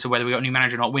 regardless of whether we got a new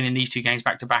manager or not, winning these 2 games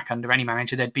back to back under any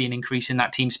manager, there'd be an increase in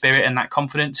that team spirit and that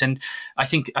confidence, and I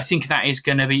think that is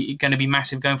going to be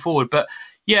massive going forward. But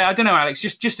yeah, I don't know, Alex.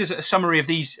 Just as a summary of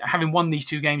these, having won these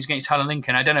 2 games against Hull and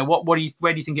Lincoln, I don't know where do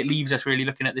you think it leaves us really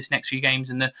looking at this next few games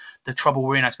and the trouble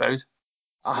we're in, I suppose.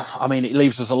 I mean, it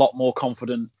leaves us a lot more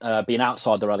confident being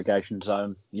outside the relegation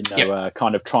zone,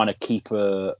 kind of trying to keep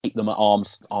them at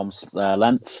arm's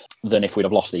length than if we'd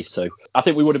have lost these 2. I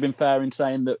think we would have been fair in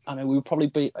saying that, we would probably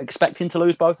be expecting to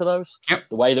lose both of those,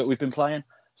 the way that we've been playing.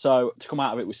 So to come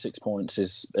out of it with 6 points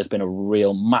has been a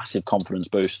real massive confidence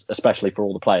boost, especially for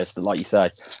all the players that, like you say,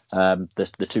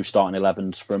 the 2 starting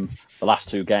 11s from the last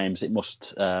 2 games. It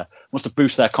must have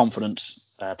boosted their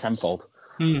confidence tenfold.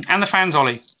 And the fans,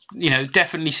 Ollie,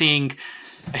 definitely seeing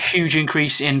a huge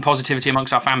increase in positivity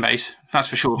amongst our fan base. That's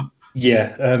for sure.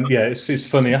 Yeah, it's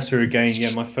funny. After a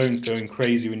game, my phone's going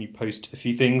crazy when you post a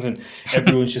few things, and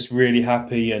everyone's just really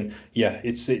happy. And yeah,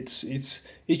 it's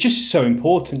just so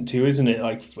important too, isn't it?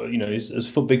 Like,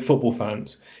 as big football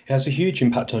fans, it has a huge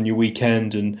impact on your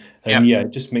weekend, and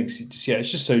it just makes it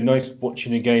it's just so nice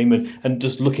watching a game and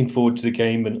just looking forward to the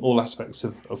game, and all aspects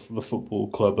of the football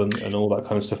club and all that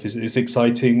kind of stuff is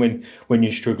exciting when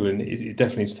you're struggling. It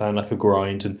definitely sounds like a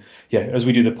grind, and yeah, as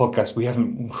we do the podcast, we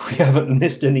haven't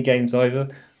missed any games either.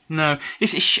 No,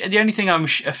 the only thing I'm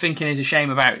thinking is a shame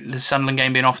about the Sunderland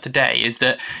game being off today is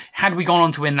that had we gone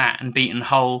on to win that and beaten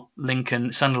Hull,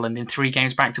 Lincoln, Sunderland in 3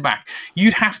 games back to back,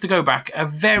 you'd have to go back a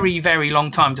very, very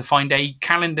long time to find a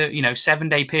calendar,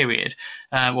 7-day period,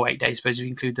 or 8 days, I suppose if you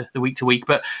include the week to week,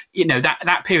 but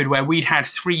that period where we'd had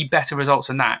 3 better results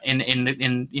than that in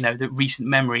the recent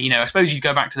memory. I suppose you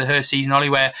go back to the Hurst season, Ollie,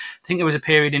 where I think there was a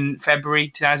period in February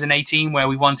 2018 where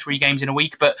we won 3 games in a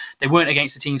week, but they weren't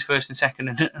against the teams first and second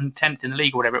and 10th in the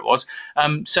league or whatever it was.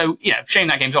 Shame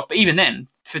that game's off. But even then,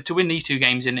 to win these 2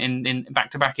 games in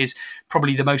back-to-back is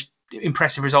probably the most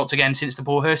impressive results again since the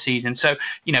Paul Hurst season. So,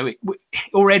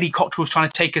 already Cottrell's trying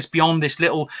to take us beyond this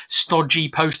little stodgy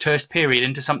post-Hurst period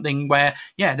into something where,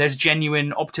 there's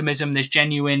genuine optimism, there's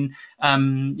genuine,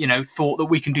 thought that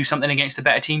we can do something against the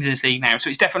better teams in this league now. So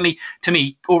it's definitely, to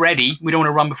me, already, we don't want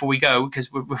to run before we go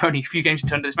because we're only a few games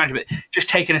into this match, but just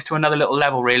taking us to another little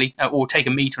level, really, or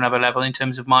taking me to another level in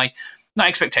terms of my, not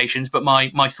expectations, but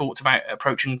my thoughts about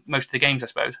approaching most of the games, I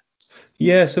suppose.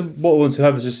 Yeah, so what I want to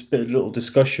have is just a little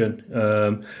discussion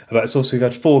about. So we've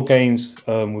had 4 games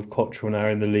with Cottrell now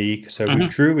in the league. So we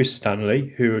drew with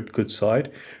Stanley, who are a good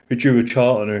side. We drew with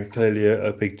Charlton, who are clearly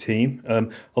a big team.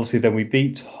 Obviously, then we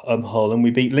beat Hull and we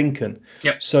beat Lincoln.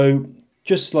 Yep. So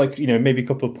just like maybe a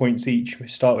couple of points each. We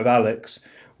start with Alex.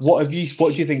 What do you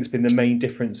think has been the main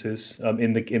differences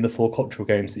in the 4 Cottrell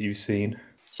games that you've seen?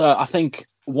 So I think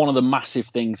one of the massive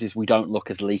things is we don't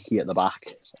look as leaky at the back.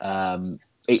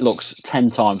 It looks 10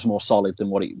 times more solid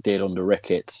than what it did under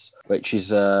Ricketts, which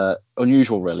is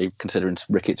unusual, really, considering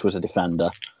Ricketts was a defender.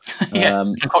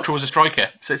 And Cottrell was a striker,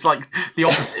 so it's like the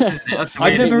opposite, isn't it?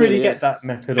 I never really get that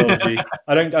methodology.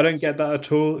 I don't get that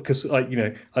at all because, I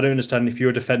don't understand if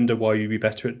you're a defender why you'd be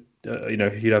better at,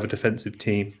 you'd have a defensive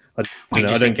team. I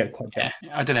don't get quite that.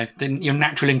 I don't know. Your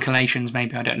natural inclinations,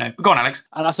 maybe. I don't know. But go on, Alex.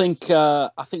 And I think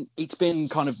it's been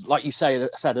kind of like you said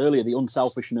earlier, the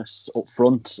unselfishness up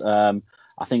front.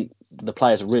 I think the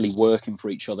players are really working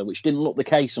for each other, which didn't look the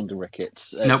case under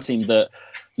Ricketts. It seemed that,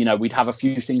 we'd have a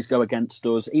few things go against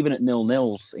us, even at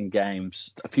 0-0s in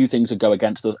games. A few things would go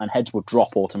against us and heads would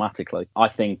drop automatically. I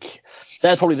think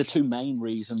they're probably the 2 main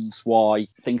reasons why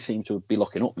things seem to be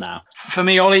looking up now. For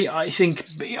me, Ollie, I think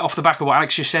off the back of what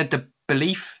Alex just said, the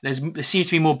belief. There seems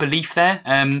to be more belief there.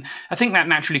 I think that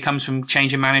naturally comes from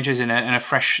changing managers and a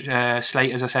fresh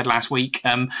slate, as I said last week.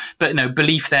 But no,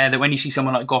 belief there that when you see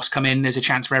someone like Goss come in, there's a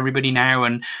chance for everybody now,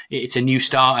 and it's a new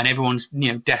start, and everyone's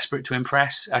desperate to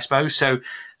impress, I suppose. So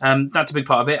that's a big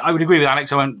part of it. I would agree with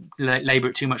Alex. I won't labour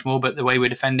it too much more, but the way we're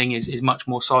defending is much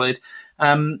more solid.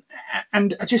 And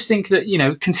I just think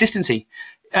that consistency.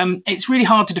 It's really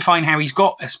hard to define how he's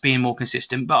got us being more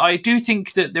consistent, but I do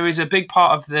think that there is a big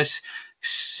part of this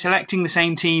selecting the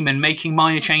same team and making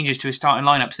minor changes to his starting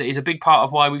lineups that is a big part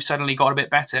of why we've suddenly got a bit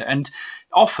better. And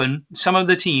often some of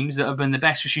the teams that have been the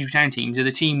best for Shrewsbury Town teams are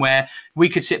the team where we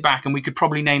could sit back and we could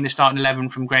probably name the starting 11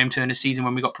 from Graham Turner's season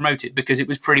when we got promoted, because it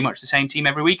was pretty much the same team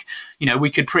every week. We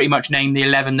could pretty much name the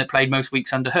 11 that played most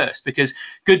weeks under Hurst, because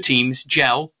good teams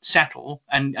gel, settle,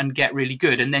 and get really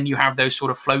good. And then you have those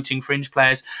sort of floating fringe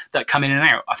players that come in and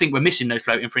out. I think we're missing those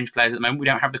floating fringe players at the moment. We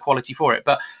don't have the quality for it,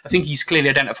 but I think he's clearly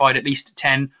identified at least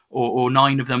 10 or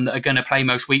 9 of them that are going to play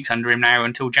most weeks under him now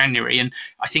until January. And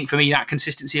I think for me, that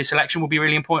consistency of selection will be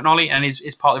really important, Ollie, and is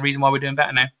part of the reason why we're doing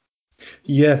better now.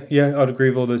 Yeah, I'd agree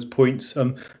with all those points.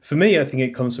 For me, I think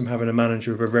it comes from having a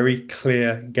manager with a very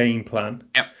clear game plan,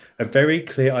 a very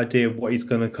clear idea of what he's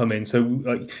going to come in. So,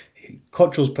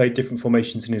 Cottrell's played different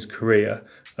formations in his career,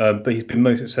 but he's been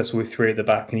most successful with 3 at the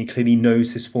back, and he clearly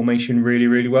knows this formation really,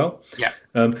 really well. Yeah.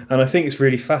 And I think it's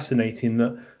really fascinating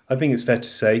that I think it's fair to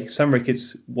say Sam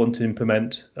Ricketts wanted to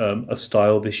implement a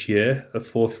style this year, a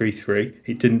 4-3-3.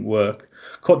 It didn't work.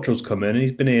 Cottrell's come in and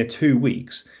he's been here 2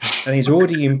 weeks, and he's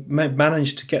already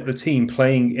managed to get the team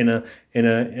playing in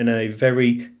a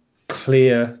very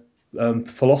clear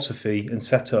philosophy and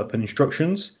setup and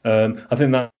instructions. I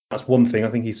think that's one thing. I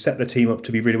think he's set the team up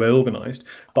to be really well organised.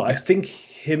 But I think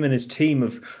him and his team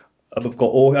have got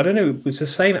all. I don't know. It's the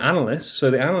same analyst,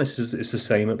 so the analyst is the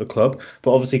same at the club.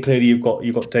 But obviously, clearly, you've got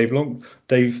Dave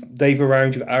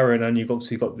around, you've Aaron, and you've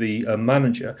obviously got the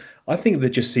manager. I think they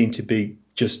just seem to be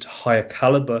just higher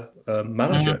caliber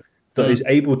manager that is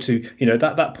able to,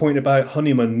 that point about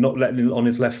Honeyman not letting it on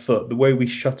his left foot, the way we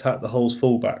shut out the Hull's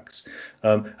fullbacks,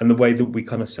 and the way that we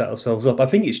kind of set ourselves up. I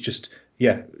think it's just.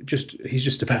 Yeah, he's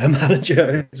just a better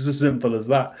manager. It's as simple as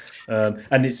that,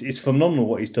 and it's phenomenal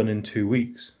what he's done in 2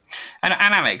 weeks. And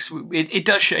Alex, it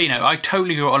does show, I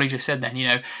totally agree with what Ollie just said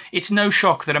then. It's no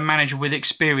shock that a manager with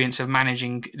experience of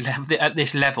managing at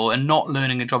this level and not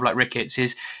learning a job like Ricketts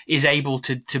is able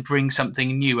to bring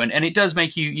something new. And it does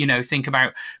make you, think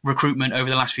about recruitment over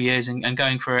the last few years and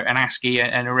going for an Askey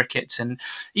and a Ricketts and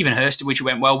even Hurst, which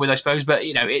went well with, I suppose. But,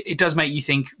 it does make you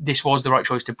think this was the right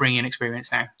choice to bring in experience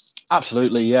now.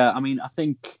 Absolutely, yeah. I mean, I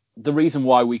think the reason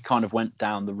why we kind of went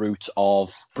down the route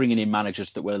of bringing in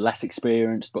managers that were less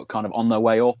experienced but kind of on their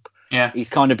way up is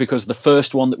kind of because the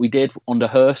first one that we did under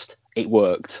Hurst, it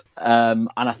worked. And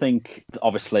I think,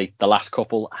 obviously, the last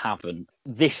couple haven't.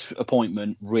 This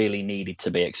appointment really needed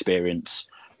to be experienced.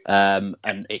 And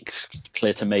it's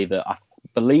clear to me that I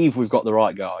believe we've got the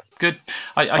right guy. Good.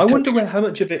 I wonder how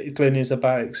much of it, Glenn, is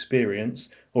about experience,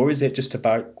 or is it just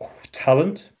about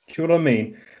talent? Do you know what I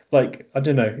mean? Like, I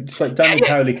don't know. It's like Danny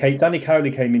Cowley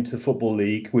came into the Football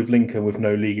League with Lincoln with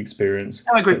no league experience.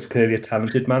 I agree. It's clearly a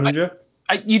talented manager.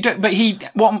 I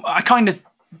kind of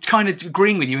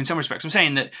agreeing with you in some respects. I'm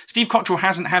saying that Steve Cottrell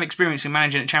hasn't had experience in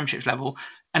managing at Championships level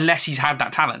unless he's had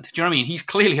that talent. Do you know what I mean? He's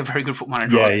clearly a very good football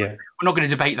manager. Yeah. We're not going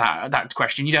to debate that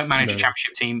question. You don't manage a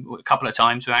Championship team a couple of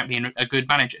times without being a good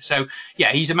manager. So,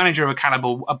 yeah, he's a manager of a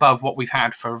calibre above what we've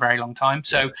had for a very long time.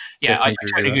 So, I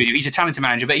totally agree with you. He's a talented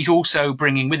manager, but he's also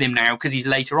bringing with him now, because he's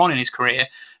later on in his career,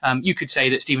 you could say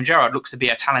that Steven Gerrard looks to be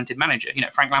a talented manager.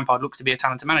 Frank Lampard looks to be a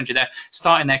talented manager. They're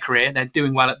starting their career. They're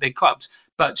doing well at big clubs.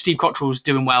 But Steve Cottrell's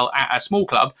doing well at a small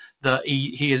club that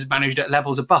he has managed at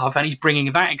levels above, and he's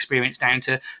bringing that experience down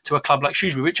to a club like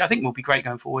Shrewsbury, which I think will be great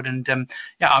going forward. And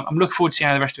I'm looking forward to seeing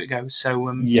how the rest of it goes.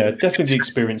 So definitely the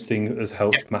experience thing has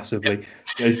helped massively.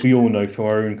 As we all know from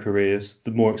our own careers,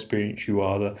 the more experienced you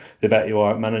are, the better you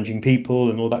are at managing people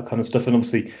and all that kind of stuff. And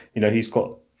obviously, he's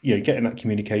got. Getting that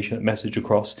communication, that message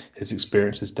across, his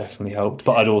experience has definitely helped.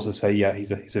 But I'd also say,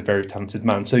 he's a very talented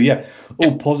man. So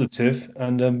all positive,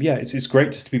 and it's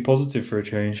great just to be positive for a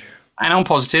change. And on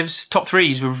positives, top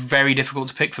threes were very difficult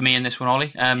to pick for me in this one, Ollie.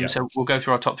 So we'll go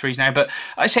through our top threes now. But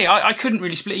I couldn't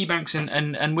really split Ebanks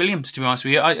and Williams, to be honest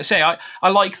with you. I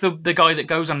like the guy that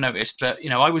goes unnoticed, but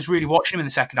I was really watching him in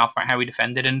the second half about how he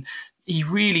defended, and he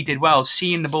really did well,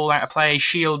 seeing the ball out of play,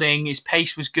 shielding. His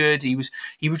pace was good. He was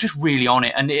just really on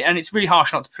it, and it's really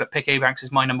harsh not to pick Ebanks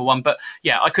as my number one. But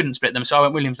I couldn't split them, so I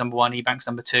went Williams number one, Ebanks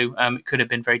number two. It could have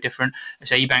been very different. I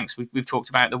say Ebanks, we've talked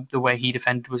about the way he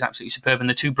defended was absolutely superb, and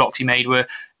the 2 blocks he made were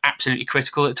absolutely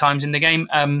critical at times in the game.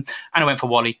 And I went for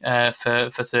Wally for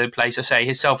third place. I say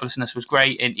his selflessness was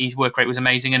great, and his work rate was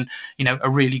amazing, and a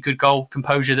really good goal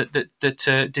composure that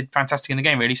did fantastic in the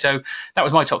game, really. So that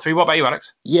was my top three. What about you,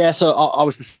 Alex? Yeah, so I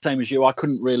was the same as you. I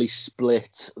couldn't really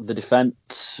split the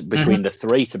defence between the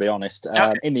three, to be honest.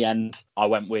 In the end, I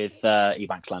went with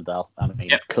Ebanks Landell. I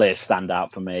mean, clear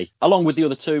standout for me, along with the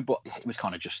other two. But it was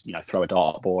kind of just throw a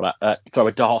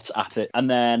dart at it. And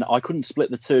then I couldn't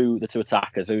split the two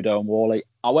attackers, Udo and Wally.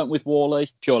 I went with Wally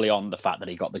purely on the fact that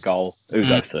he got the goal.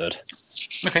 Udo third.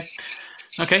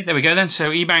 Okay, there we go then. So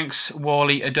Ebanks,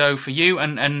 Wally, Ado for you,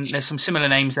 and there's some similar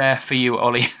names there for you,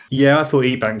 Ollie. Yeah, I thought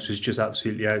Ebanks was just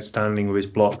absolutely outstanding with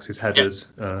his blocks, his headers,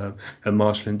 and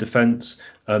Marshall in defence.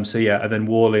 And then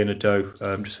Wally and Ado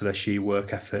just for their sheer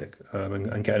work ethic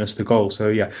and getting us the goal. So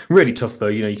yeah, really tough though.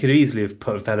 You could easily have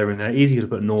put Vela in there. Easy could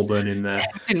have put Norburn in there.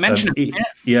 Didn't mention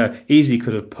him. Easy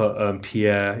could have put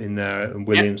Pierre in there and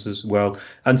Williams as well.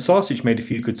 And Sarsic made a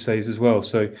few good saves as well.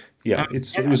 So yeah,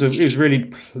 it was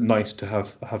really nice to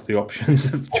have the options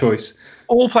of choice.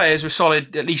 All players were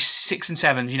solid, at least 6 and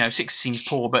 7s. 6 seems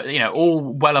poor, but all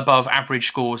well above average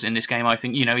scores in this game. I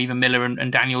think even Miller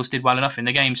and Daniels did well enough in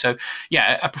the game. So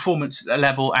yeah, a performance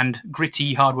level and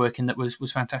gritty hard working that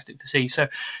was fantastic to see. So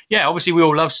yeah, obviously we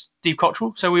all love Steve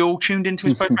Cotterill, so we all tuned into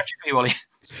his post-match interview, Ollie.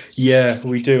 Yeah,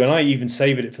 we do, and I even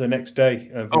saved it for the next day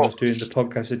when I was doing the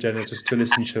podcast agenda just to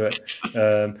listen to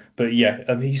it. But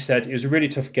yeah, he said it was a really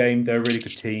tough game. They're a really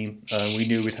good team. We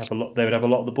knew we'd have a lot. They would have a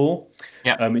lot of the ball.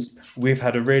 Yeah. We've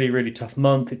had a really, really tough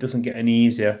month. It doesn't get any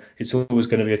easier. It's always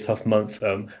going to be a tough month.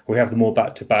 We have them all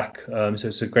back to back, so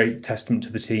it's a great testament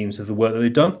to the teams of the work that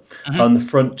they've done on the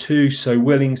front too. So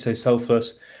willing, so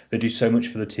selfless. They do so much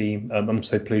for the team. I'm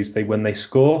so pleased when they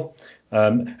score.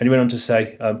 And he went on to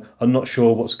say, I'm not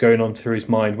sure what's going on through his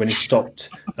mind when he stopped,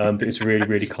 but it's a really,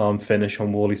 really calm finish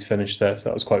on Wally's finish there. So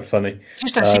that was quite funny. You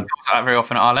just don't see goals like that very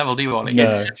often at our level, do you, Ollie? No.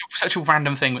 It's such a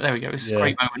random thing. But there we go. It's a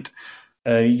great moment.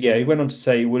 He went on to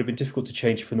say it would have been difficult to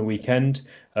change from the weekend.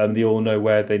 They all know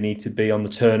where they need to be on the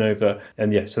turnover,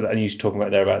 and and he's talking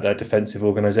about their defensive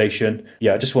organisation.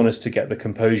 Yeah, I just want us to get the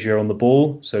composure on the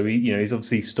ball. So he's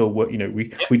obviously still we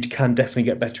can definitely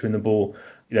get better in the ball.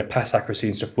 Pass accuracy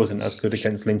and stuff wasn't as good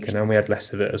against Lincoln, and we had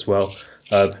less of it as well.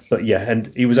 But yeah,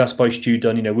 and he was asked by Stu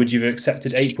Dunn, would you have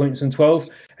accepted 8 points and 12?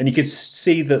 And you could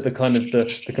see that the kind of the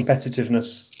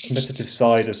competitive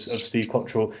side of Steve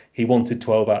Cotterill, he wanted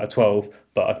 12 out of 12.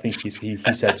 But I think he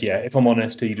said, yeah, if I'm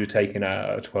honest, he'd have taken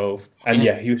out of 12. And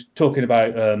yeah, he was talking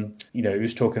about,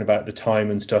 the time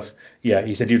and stuff. Yeah,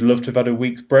 he said he'd love to have had a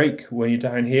week's break when you're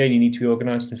down here and you need to be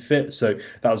organised and fit. So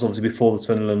that was obviously before the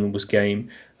Sunderland game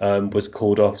was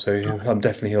called off. So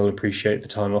he'll appreciate the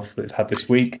time off that he'd had this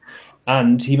week.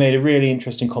 And he made a really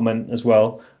interesting comment as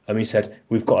well. He said,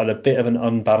 we've got a bit of an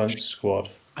unbalanced squad.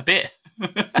 A bit.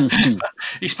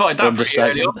 He spotted that pretty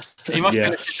early on. He must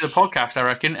have listened to the podcast, I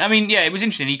reckon. I mean, yeah, it was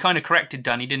interesting. He kind of corrected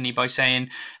Dunny, didn't he, by saying,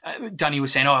 Dunny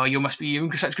was saying, oh, you're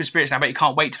in such good spirits now, but you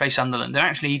can't wait to play Sunderland. And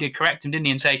actually, he did correct him, didn't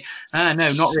he, and say,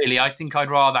 no, not really. I think I'd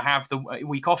rather have the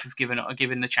week off if given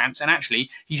the chance. And actually,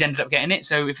 he's ended up getting it.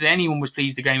 So if anyone was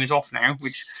pleased the game is off now,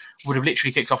 which would have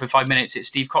literally kicked off in 5 minutes, it's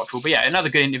Steve Cotterill. But yeah, another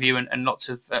good interview and lots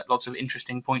of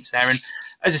interesting points there. And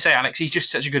as I say, Alex, he's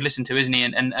just such a good listen to, isn't he?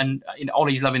 And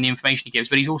Ollie's loving the information he gives,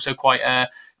 but he's also quite a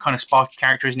kind of sparky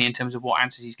character, isn't he, in terms of what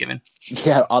answers he's given?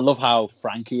 Yeah, I love how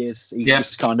frank he is. He's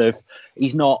just kind of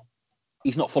he's not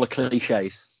full of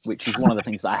cliches, which is one of the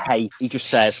things that I hate. He just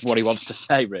says what he wants to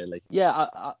say, really. Yeah,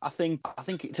 I think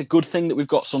it's a good thing that we've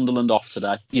got Sunderland off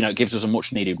today. It gives us a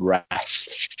much needed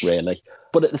rest, really.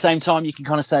 But at the same time, you can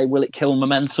kind of say, will it kill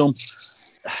momentum?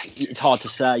 It's hard to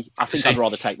say. I think I'd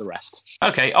rather take the rest.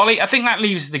 Okay, Ollie, I think that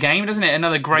leaves the game, doesn't it?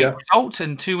 Another great result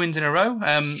and 2 wins in a row.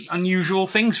 Unusual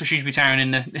things for Shrewsbury Town in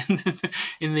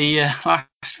the last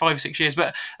 5 or 6 years.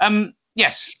 But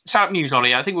yes, sad news,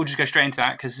 Ollie. I think we'll just go straight into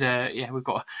that because we've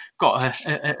got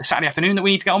a Saturday afternoon that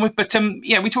we need to get on with. But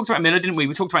we talked about Miller, didn't we?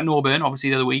 We talked about Norburn, obviously,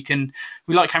 the other week, and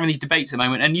we like having these debates at the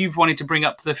moment. And you've wanted to bring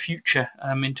up the future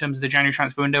in terms of the January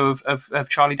transfer window of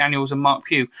Charlie Daniels and Mark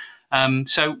Pugh.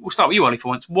 So we'll start with you, Ollie, for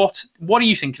once. What are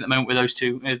you thinking at the moment with those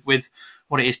two, with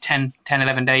what it is, 10,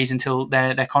 11 days until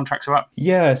their contracts are up?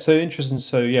 Yeah, so interesting.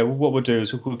 So yeah, what we'll do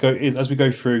is as we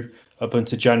go through up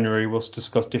into January, we'll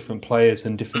discuss different players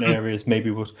and different areas.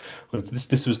 Maybe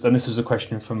this was a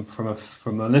question from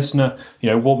a listener.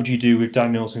 What would you do with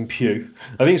Daniels and Pugh?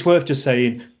 I think it's worth just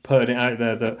putting it out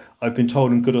there that I've been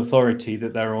told in good authority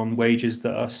that they're on wages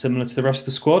that are similar to the rest of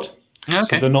the squad. Okay.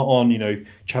 So they're not on,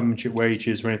 championship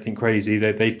wages or anything crazy.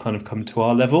 They've kind of come to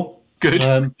our level. Good.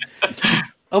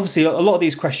 obviously, a lot of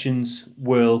these questions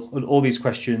all these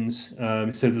questions.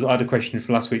 So I had a question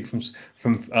from last week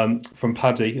from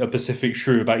Paddy, a Pacific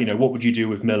Shrew, about what would you do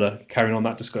with Miller, carrying on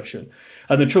that discussion.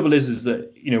 And the trouble is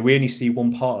that we only see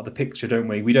one part of the picture, don't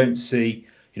we? We don't see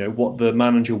what the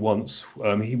manager wants.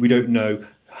 We don't know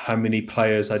how many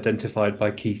players identified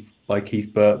by Keith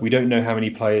Burt. We don't know how many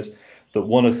players that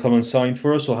want to come and sign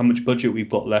for us, or how much budget we've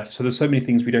got left. So there's so many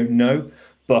things we don't know.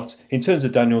 But in terms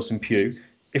of Daniels and Pugh,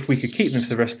 if we could keep them for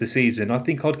the rest of the season, I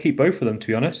think I'd keep both of them, to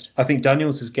be honest. I think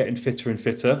Daniels is getting fitter and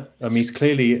fitter. He's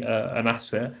clearly an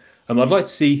asset. I'd like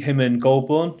to see him and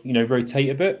Goldborn, rotate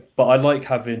a bit. But I like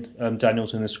having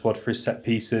Daniels in the squad for his set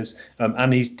pieces.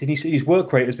 And his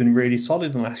work rate has been really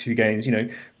solid in the last few games. I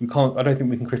don't think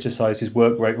we can criticise his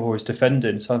work rate or his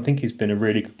defending. So I think he's been a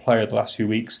really good player the last few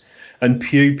weeks. And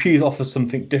Pugh offers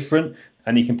something different,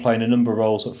 and he can play in a number of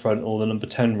roles up front, or the number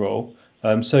 10 role.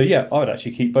 So yeah, I would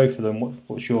actually keep both of them.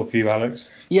 What's your view, Alex?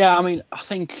 Yeah, I mean, I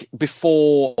think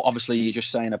before, obviously, you're just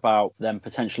saying about them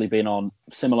potentially being on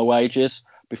similar wages.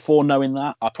 Before knowing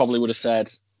that, I probably would have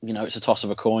said, it's a toss of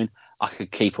a coin. I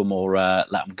could keep them or let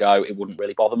them go. It wouldn't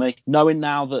really bother me. Knowing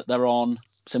now that they're on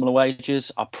similar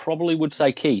wages, I probably would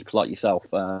say keep, like yourself.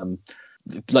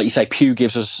 Like you say, Pugh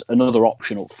gives us another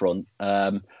option up front.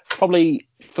 Probably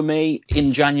for me,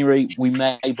 in January, we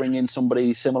may bring in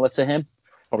somebody similar to him.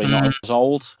 Probably not as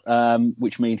old,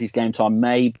 which means his game time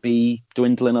may be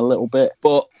dwindling a little bit.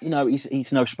 But,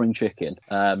 he's no spring chicken.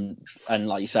 And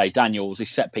like you say, Daniels, his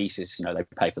set pieces, they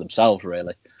pay for themselves,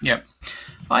 really. Yeah.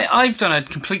 I've done a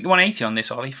complete 180 on this,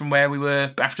 Ollie, from where we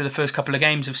were after the first couple of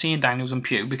games of seeing Daniels and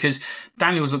Pugh, because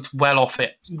Daniels looked well off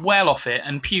it,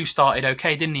 and Pugh started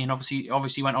okay, didn't he? And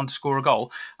obviously went on to score a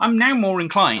goal. I'm now more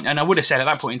inclined, and I would have said at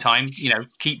that point in time,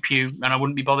 keep Pugh, and I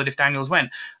wouldn't be bothered if Daniels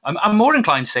went. I'm more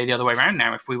inclined to say the other way around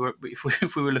now if we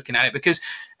were looking at it, because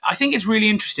I think it's really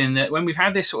interesting that when we've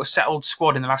had this sort of settled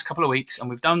squad in the last couple of weeks and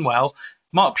we've done well,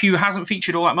 Mark Pugh hasn't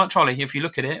featured all that much, Ollie, if you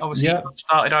look at it. Obviously, he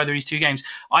started either of these two games.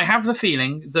 I have the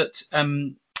feeling that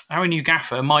our new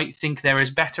gaffer might think there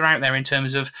is better out there in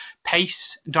terms of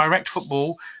pace, direct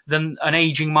football, than an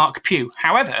ageing Mark Pugh.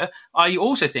 However, I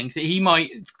also think that he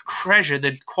might treasure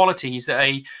the qualities that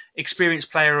a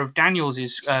experienced player of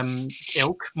Daniels'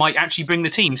 ilk might actually bring the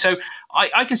team. So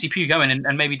I can see Pugh going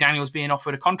and maybe Daniels being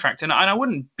offered a contract. And I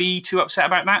wouldn't be too upset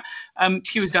about that.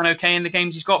 Pugh has done okay in the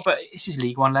games he's got, but this is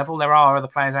League One level. There are other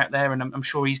players out there, and I'm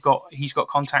sure he's got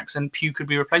contacts, and Pugh could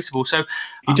be replaceable. So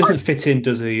he doesn't fit in,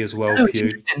 does he, as well, Pugh?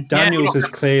 Daniels has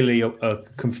clearly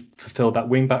fulfilled that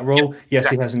wing-back role. Yes,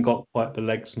 he hasn't got quite the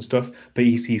legs and stuff, but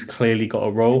he's clearly got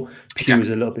a role. Pugh is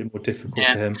a little bit more difficult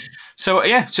for him.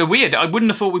 So weird. I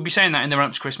wouldn't have thought we'd be saying that in the run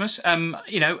up to Christmas. And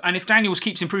if Daniels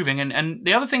keeps improving, and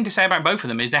the other thing to say about both of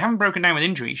them is they haven't broken down with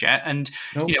injuries yet. And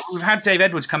we've had Dave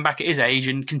Edwards come back at his age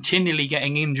and continually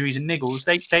getting injuries and niggles.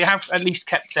 They have at least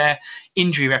kept their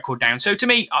injury record down. So to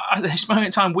me, at this moment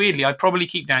in time, weirdly, I'd probably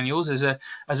keep Daniels as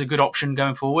a good option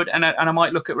going forward, and I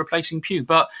might look at replacing Pugh.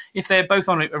 But if they're both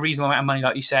on a reasonable amount of money,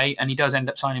 like you say, and he does end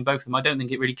up signing both of them, I don't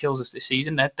think it really kills us this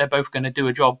season. They're both going to do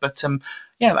a job. But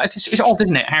it's odd,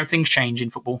 isn't it, how things change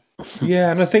in football? Yeah,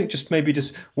 and I think just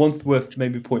one worth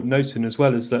maybe point noting as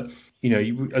well is that I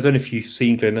don't know if you've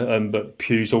seen Glenn, but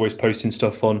Pugh's always posting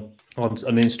stuff on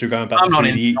Instagram about the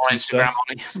food he eats and stuff.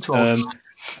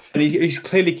 And he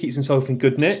clearly keeps himself in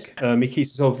good nick. He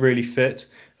keeps himself really fit.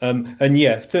 And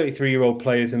 33-year-old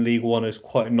players in League One is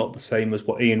quite not the same as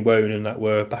what Ian Woan and that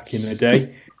were back in the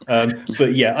day.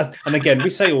 But yeah, and again, we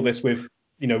say all this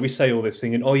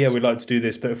thinking, oh yeah, we'd like to do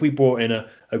this. But if we brought in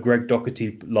a Greg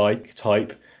Docherty-like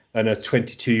type and a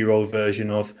 22-year-old version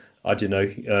of, I don't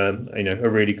know, a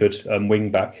really good wing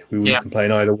back, we can play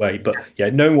in either way. But yeah,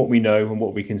 knowing what we know and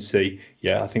what we can see,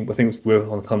 I think we're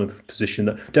on kind of position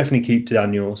that definitely keep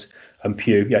Daniels and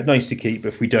Pugh. Yeah, nice to keep. But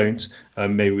if we don't,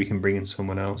 maybe we can bring in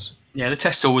someone else. Yeah, the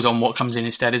test's always on what comes in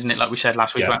instead, isn't it? Like we said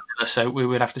last week about Miller, so we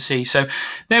would have to see. So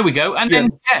there we go. And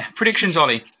then predictions,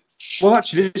 Ollie. Well,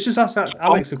 actually, let's just ask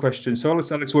Alex a question. So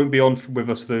Alex won't be on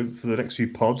with us for the next few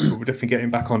pods, but we're definitely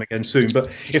getting back on again soon. But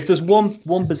if there's one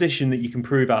position that you can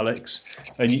prove, Alex,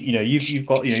 and you've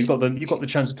got the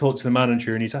chance to talk to the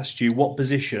manager, and he's asked you what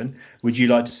position would you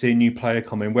like to see a new player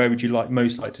come in? Where would you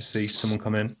most like to see someone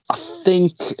come in? I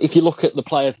think if you look at the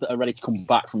players that are ready to come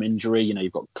back from injury,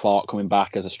 you've got Clark coming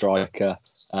back as a striker.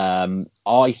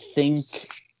 I think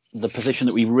the position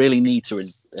that we really need to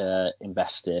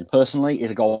invest in, personally,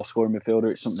 is a goal-scoring midfielder.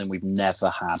 It's something we've never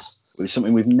had. It's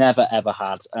something we've never, ever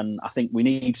had. And I think we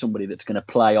need somebody that's going to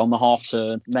play on the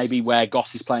half-turn, maybe where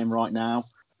Goss is playing right now.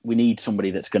 We need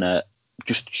somebody that's going to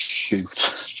just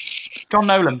shoot. John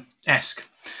Nolan-esque.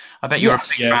 I bet you're a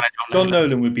big fan of John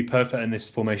Nolan would be perfect in this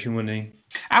formation, wouldn't he?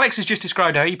 Alex has just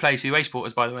described how he plays for the away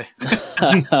supporters, by the way.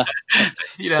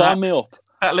 Sign me up.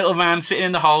 That little man sitting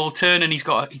in the hole, turning, he's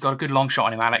got a good long shot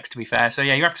on him, Alex, to be fair. So,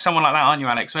 yeah, you're after someone like that, aren't you,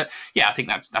 Alex? But, yeah, I think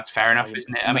that's fair enough,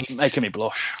 isn't it? I mean, making me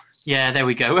blush. Yeah, there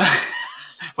we go.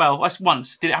 Well, that's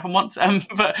once. Did it happen once?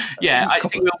 But, yeah, I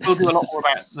think we'll do a lot more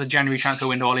about the January transfer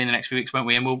window, Ollie, in the next few weeks, won't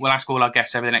we? And we'll ask all our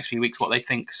guests over the next few weeks what they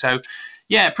think. So,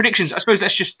 yeah, predictions. I suppose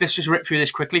let's just rip through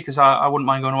this quickly because I wouldn't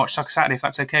mind going to watch Soccer Saturday if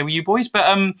that's okay with you boys. But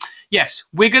yes,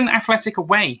 Wigan Athletic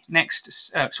away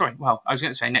next. I was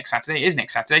going to say next Saturday. It is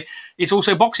next Saturday. It's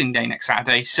also Boxing Day next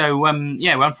Saturday. So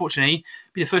unfortunately,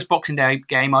 be the first Boxing Day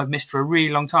game I've missed for a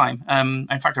really long time.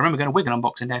 In fact, I remember going to Wigan on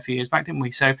Boxing Day a few years back, didn't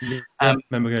we? So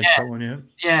remember going to that one, yeah.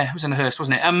 Yeah, it was in Hurst,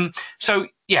 wasn't it? So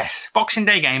yes, Boxing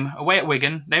Day game away at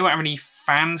Wigan. They won't have any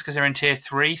fans because they're in Tier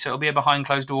 3, so it'll be a behind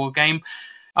closed door game.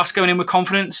 Us going in with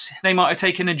confidence, they might have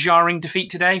taken a jarring defeat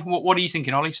today. What are you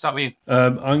thinking, Ollie? Start with you.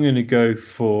 I'm going to go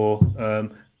for,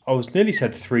 I was nearly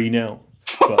said 3-0,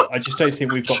 but I just don't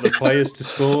think we've got the players to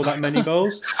score that many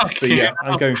goals. But yeah,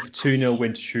 I'm going for 2-0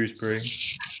 win to Shrewsbury.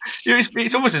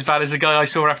 It's almost as bad as the guy I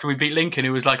saw after we beat Lincoln,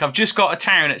 who was like, I've just got a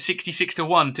town at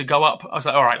 66-1 to go up. I was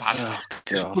like, all right, lad.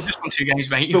 We'll just won 2 games,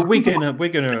 mate. But Wigan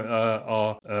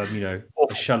are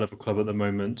a shell of a club at the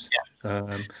moment. Yeah.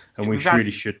 And we really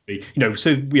should be.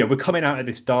 We're coming out of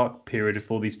this dark period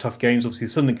of all these tough games. Obviously,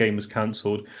 the Sunderland game was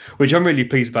cancelled, which I'm really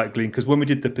pleased about, Glenn, because when we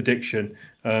did the prediction,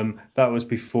 that was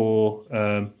before,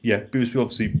 it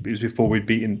was before we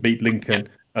beat Lincoln.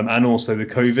 And also the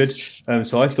COVID.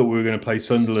 So I thought we were going to play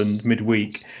Sunderland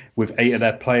midweek with 8 of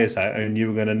their players out, and you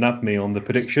were going to nab me on the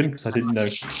prediction because I didn't know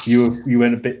you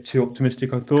went a bit too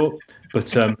optimistic, I thought.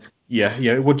 But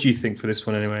what do you think for this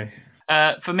one anyway?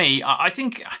 For me, I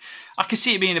think I could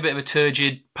see it being a bit of a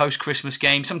turgid post-Christmas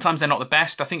game. Sometimes they're not the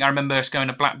best. I think I remember us going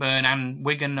to Blackburn and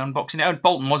Wigan on Boxing Day.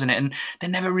 Bolton, wasn't it? And they're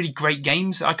never really great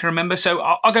games that I can remember. So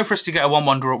I'll go for us to get a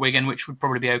 1-1 draw at Wigan, which would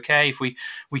probably be okay if we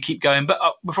keep going. But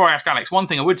before I ask Alex, one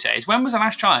thing I would say is, when was the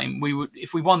last time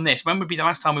if we won this, when would be the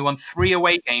last time we won 3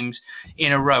 away games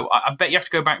in a row? I bet you have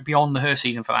to go back beyond the Hurst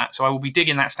season for that. So I will be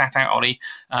digging that stat out, Ollie,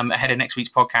 ahead of next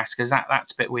week's podcast, because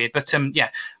that's a bit weird. But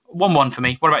 1-1 for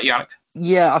me. What about you, Alex?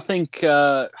 Yeah, I think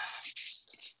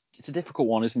it's a difficult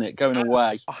one, isn't it? Going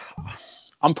away.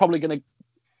 I'm probably going to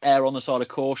err on the side of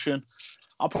caution.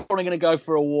 I'm probably going to go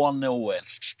for a 1-0 win.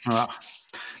 Not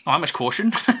that much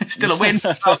caution. Still a win.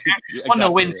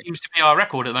 1-0 win seems to be our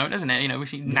record at the moment, doesn't it? We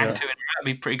see now 2 in a row. It'd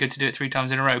be pretty good to do it 3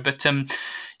 times in a row. But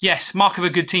yes, mark of a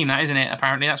good team, that, isn't it?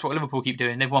 Apparently, that's what Liverpool keep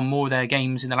doing. They've won more of their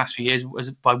games in the last few years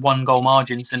by 1 goal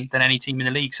margins than any team in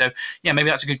the league. So yeah, maybe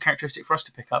that's a good characteristic for us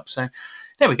to pick up. So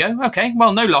there we go. Okay,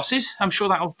 well, no losses. I'm sure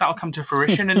that'll come to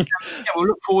fruition, and we'll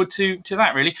look forward to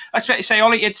that. Really, I expect to say,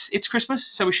 Ollie, it's Christmas,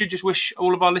 so we should just wish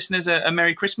all of our listeners a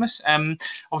Merry Christmas.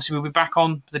 Obviously, we'll be back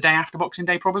on the day after Boxing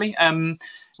Day, probably.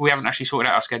 We haven't actually sorted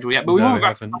out our schedule yet, but we will be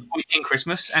back in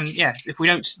Christmas. And yeah, if we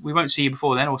won't see you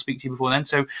before then or speak to you before then.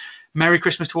 So Merry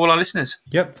Christmas to all our listeners.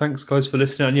 Yep, thanks guys for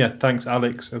listening, and yeah, thanks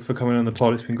Alex for coming on the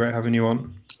pod. It's been great having you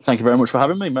on. Thank you very much for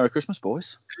having me. Merry Christmas,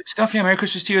 boys. Good stuff. Yeah, Merry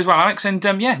Christmas to you as well, Alex. And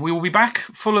we will be back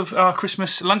full of our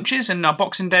Christmas lunches and our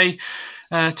Boxing Day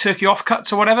turkey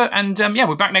offcuts or whatever. And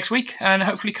we're back next week and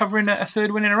hopefully covering a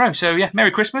 3rd win in a row. So yeah,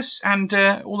 Merry Christmas and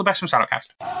all the best from Salopcast.